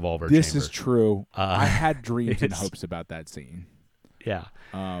out the revolver chamber. This is true. I had dreams and hopes about that scene. Yeah.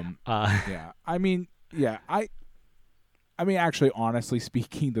 Yeah. I mean, actually, honestly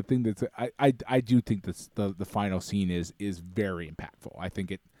speaking, the thing that's I do think the final scene is very impactful. I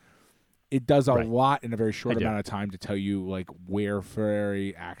think it does a lot in a very short amount of time to tell you like where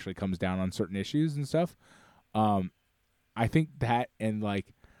Ferrari actually comes down on certain issues and stuff. I think that, and like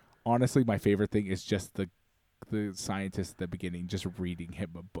honestly, my favorite thing is just the scientist at the beginning just reading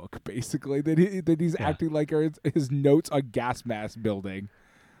him a book, basically that he's acting like his notes on gas mask building,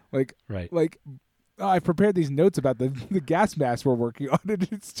 like I prepared these notes about the gas mask we're working on, and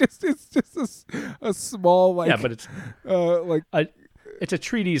it's just a small but it's it's a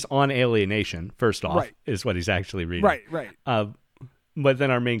treatise on alienation. First off, is what he's actually reading. Right. But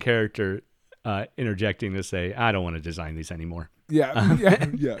then our main character interjecting to say, "I don't want to design these anymore." Yeah.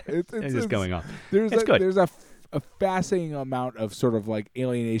 It's just going on. There's good. a fascinating amount of sort of like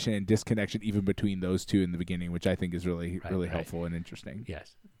alienation and disconnection even between those two in the beginning, which I think is really helpful and interesting.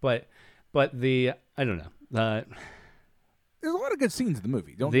 Yes, but the I don't know. There's a lot of good scenes in the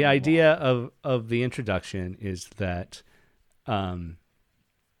movie. The idea of the introduction is that, I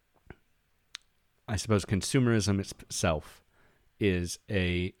suppose consumerism itself is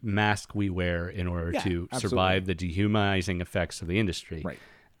a mask we wear in order to survive the dehumanizing effects of the industry,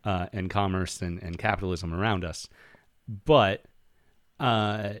 and commerce and capitalism around us. But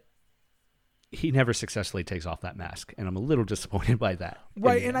he never successfully takes off that mask, and I'm a little disappointed by that.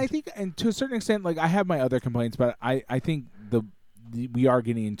 Right, and I think, and to a certain extent, like I have my other complaints, but I think we are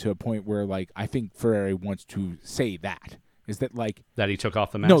getting into a point where like I think Ferrari wants to say that is that like that he took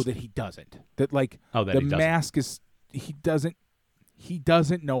off the mask. No, that he doesn't. That like that the mask is he doesn't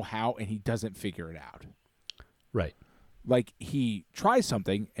know how, and he doesn't figure it out. Right. Like he tries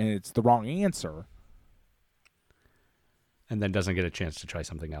something and it's the wrong answer, and then doesn't get a chance to try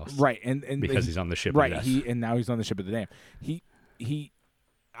something else. Right, and because he's on the ship. Right, of death. and now he's on the ship of the damned.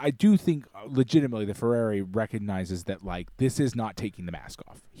 I do think legitimately the Ferrari recognizes that like this is not taking the mask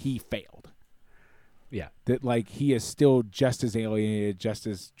off. He failed. Yeah. That like he is still just as alienated, just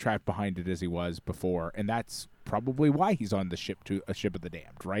as trapped behind it as he was before, and that's probably why he's on the ship to a ship of the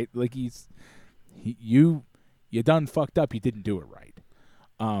damned, right? Like you done fucked up, you didn't do it right.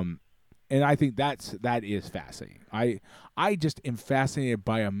 And I think that is fascinating. I just am fascinated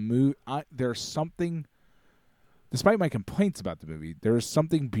by a movie. There's something, despite my complaints about the movie, there is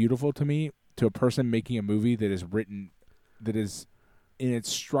something beautiful to me, to a person making a movie that is written, that is in its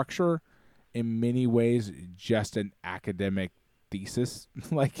structure, in many ways, just an academic thesis.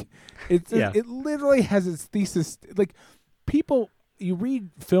 Like it literally has its thesis. Like people, you read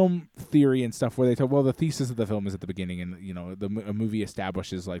film theory and stuff where they talk, well, the thesis of the film is at the beginning, and a movie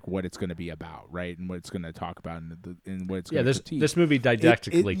establishes like what it's going to be about, right, and what it's going to talk about, and what it's going to critique. This movie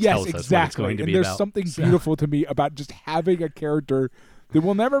didactically tells us what it's going to be about. There's something beautiful to me about just having a character that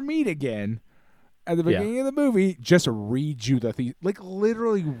we'll never meet again at the beginning of the movie just read you the thesis, like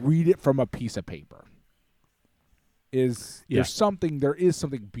literally read it from a piece of paper. There is something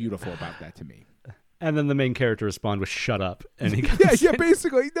beautiful about that to me. And then the main character respond with "Shut up," and he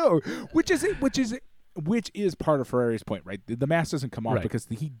basically no, which is part of Ferrari's point, right? The mask doesn't come off because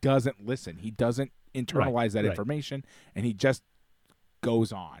he doesn't listen, he doesn't internalize that information, and he just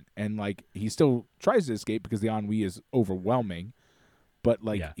goes on, and like he still tries to escape because the ennui is overwhelming, but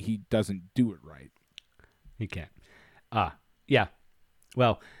like he doesn't do it right. He can't.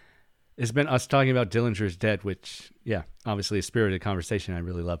 Well, it's been us talking about Dillinger's Dead, which obviously a spirited conversation I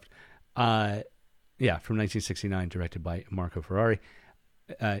really loved. From 1969, directed by Marco Ferrari.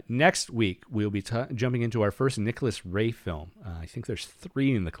 Next week, we'll be jumping into our first Nicholas Ray film. I think there's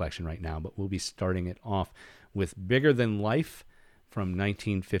 3 in the collection right now, but we'll be starting it off with Bigger Than Life from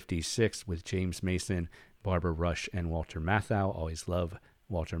 1956 with James Mason, Barbara Rush, and Walter Matthau. Always love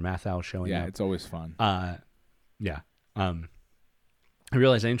Walter Matthau showing up. Yeah, it's always fun. I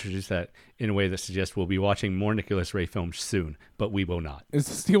realize I introduced that in a way that suggests we'll be watching more Nicholas Ray films soon, but we will not. Is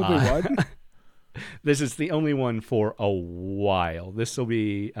this the only one? This is the only one for a while. This will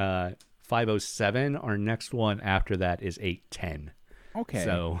be 507. Our next one after that is 810. Okay.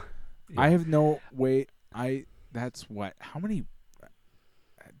 So I have no wait. That's what? How many?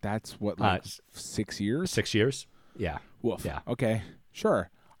 That's what? Like 6 years? 6 years. Yeah. Woof. Yeah. Okay. Sure.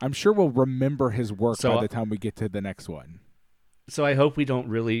 I'm sure we'll remember his work by the time we get to the next one. So I hope we don't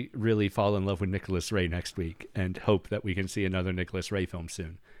really, really fall in love with Nicholas Ray next week, and hope that we can see another Nicholas Ray film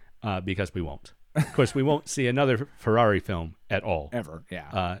soon, because we won't. Of course, we won't see another Ferrari film at all. Ever,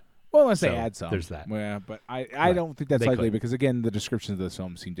 yeah. Well, unless they add some. There's that. Yeah, but I don't think that's likely because, again, the descriptions of this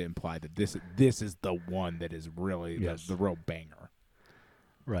film seem to imply that this is the one that is really the real banger.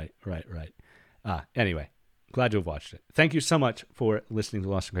 Right. Anyway, glad to have watched it. Thank you so much for listening to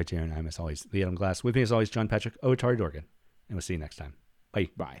Lost in Criterion. I'm, as always, Lee Adam Glass. With me, as always, John Patrick Owatari Dorgan. And we'll see you next time. Bye.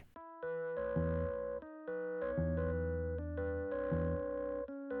 Bye.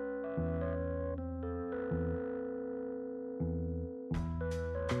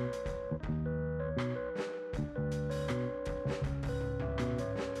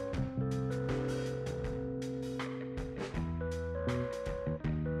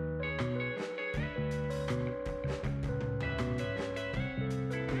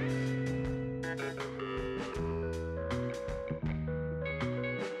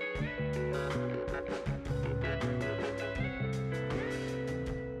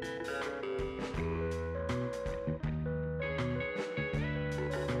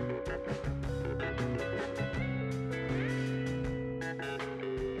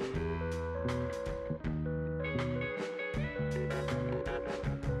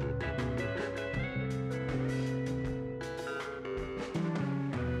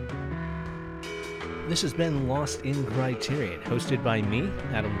 This has been Lost in Criterion, hosted by me,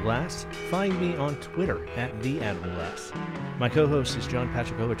 Adam Glass. Find me on Twitter at @TheAdamGlass. My co-host is John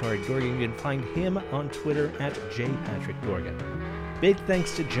Patrick Owatari Dorgan. You can find him on Twitter at @JPatrickDorgan. Big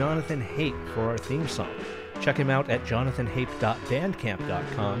thanks to Jonathan Hape for our theme song. Check him out at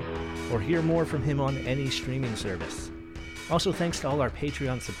jonathanhape.bandcamp.com or hear more from him on any streaming service. Also, thanks to all our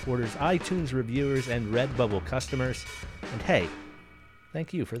Patreon supporters, iTunes reviewers, and Redbubble customers. And hey,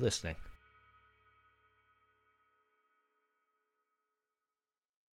 thank you for listening.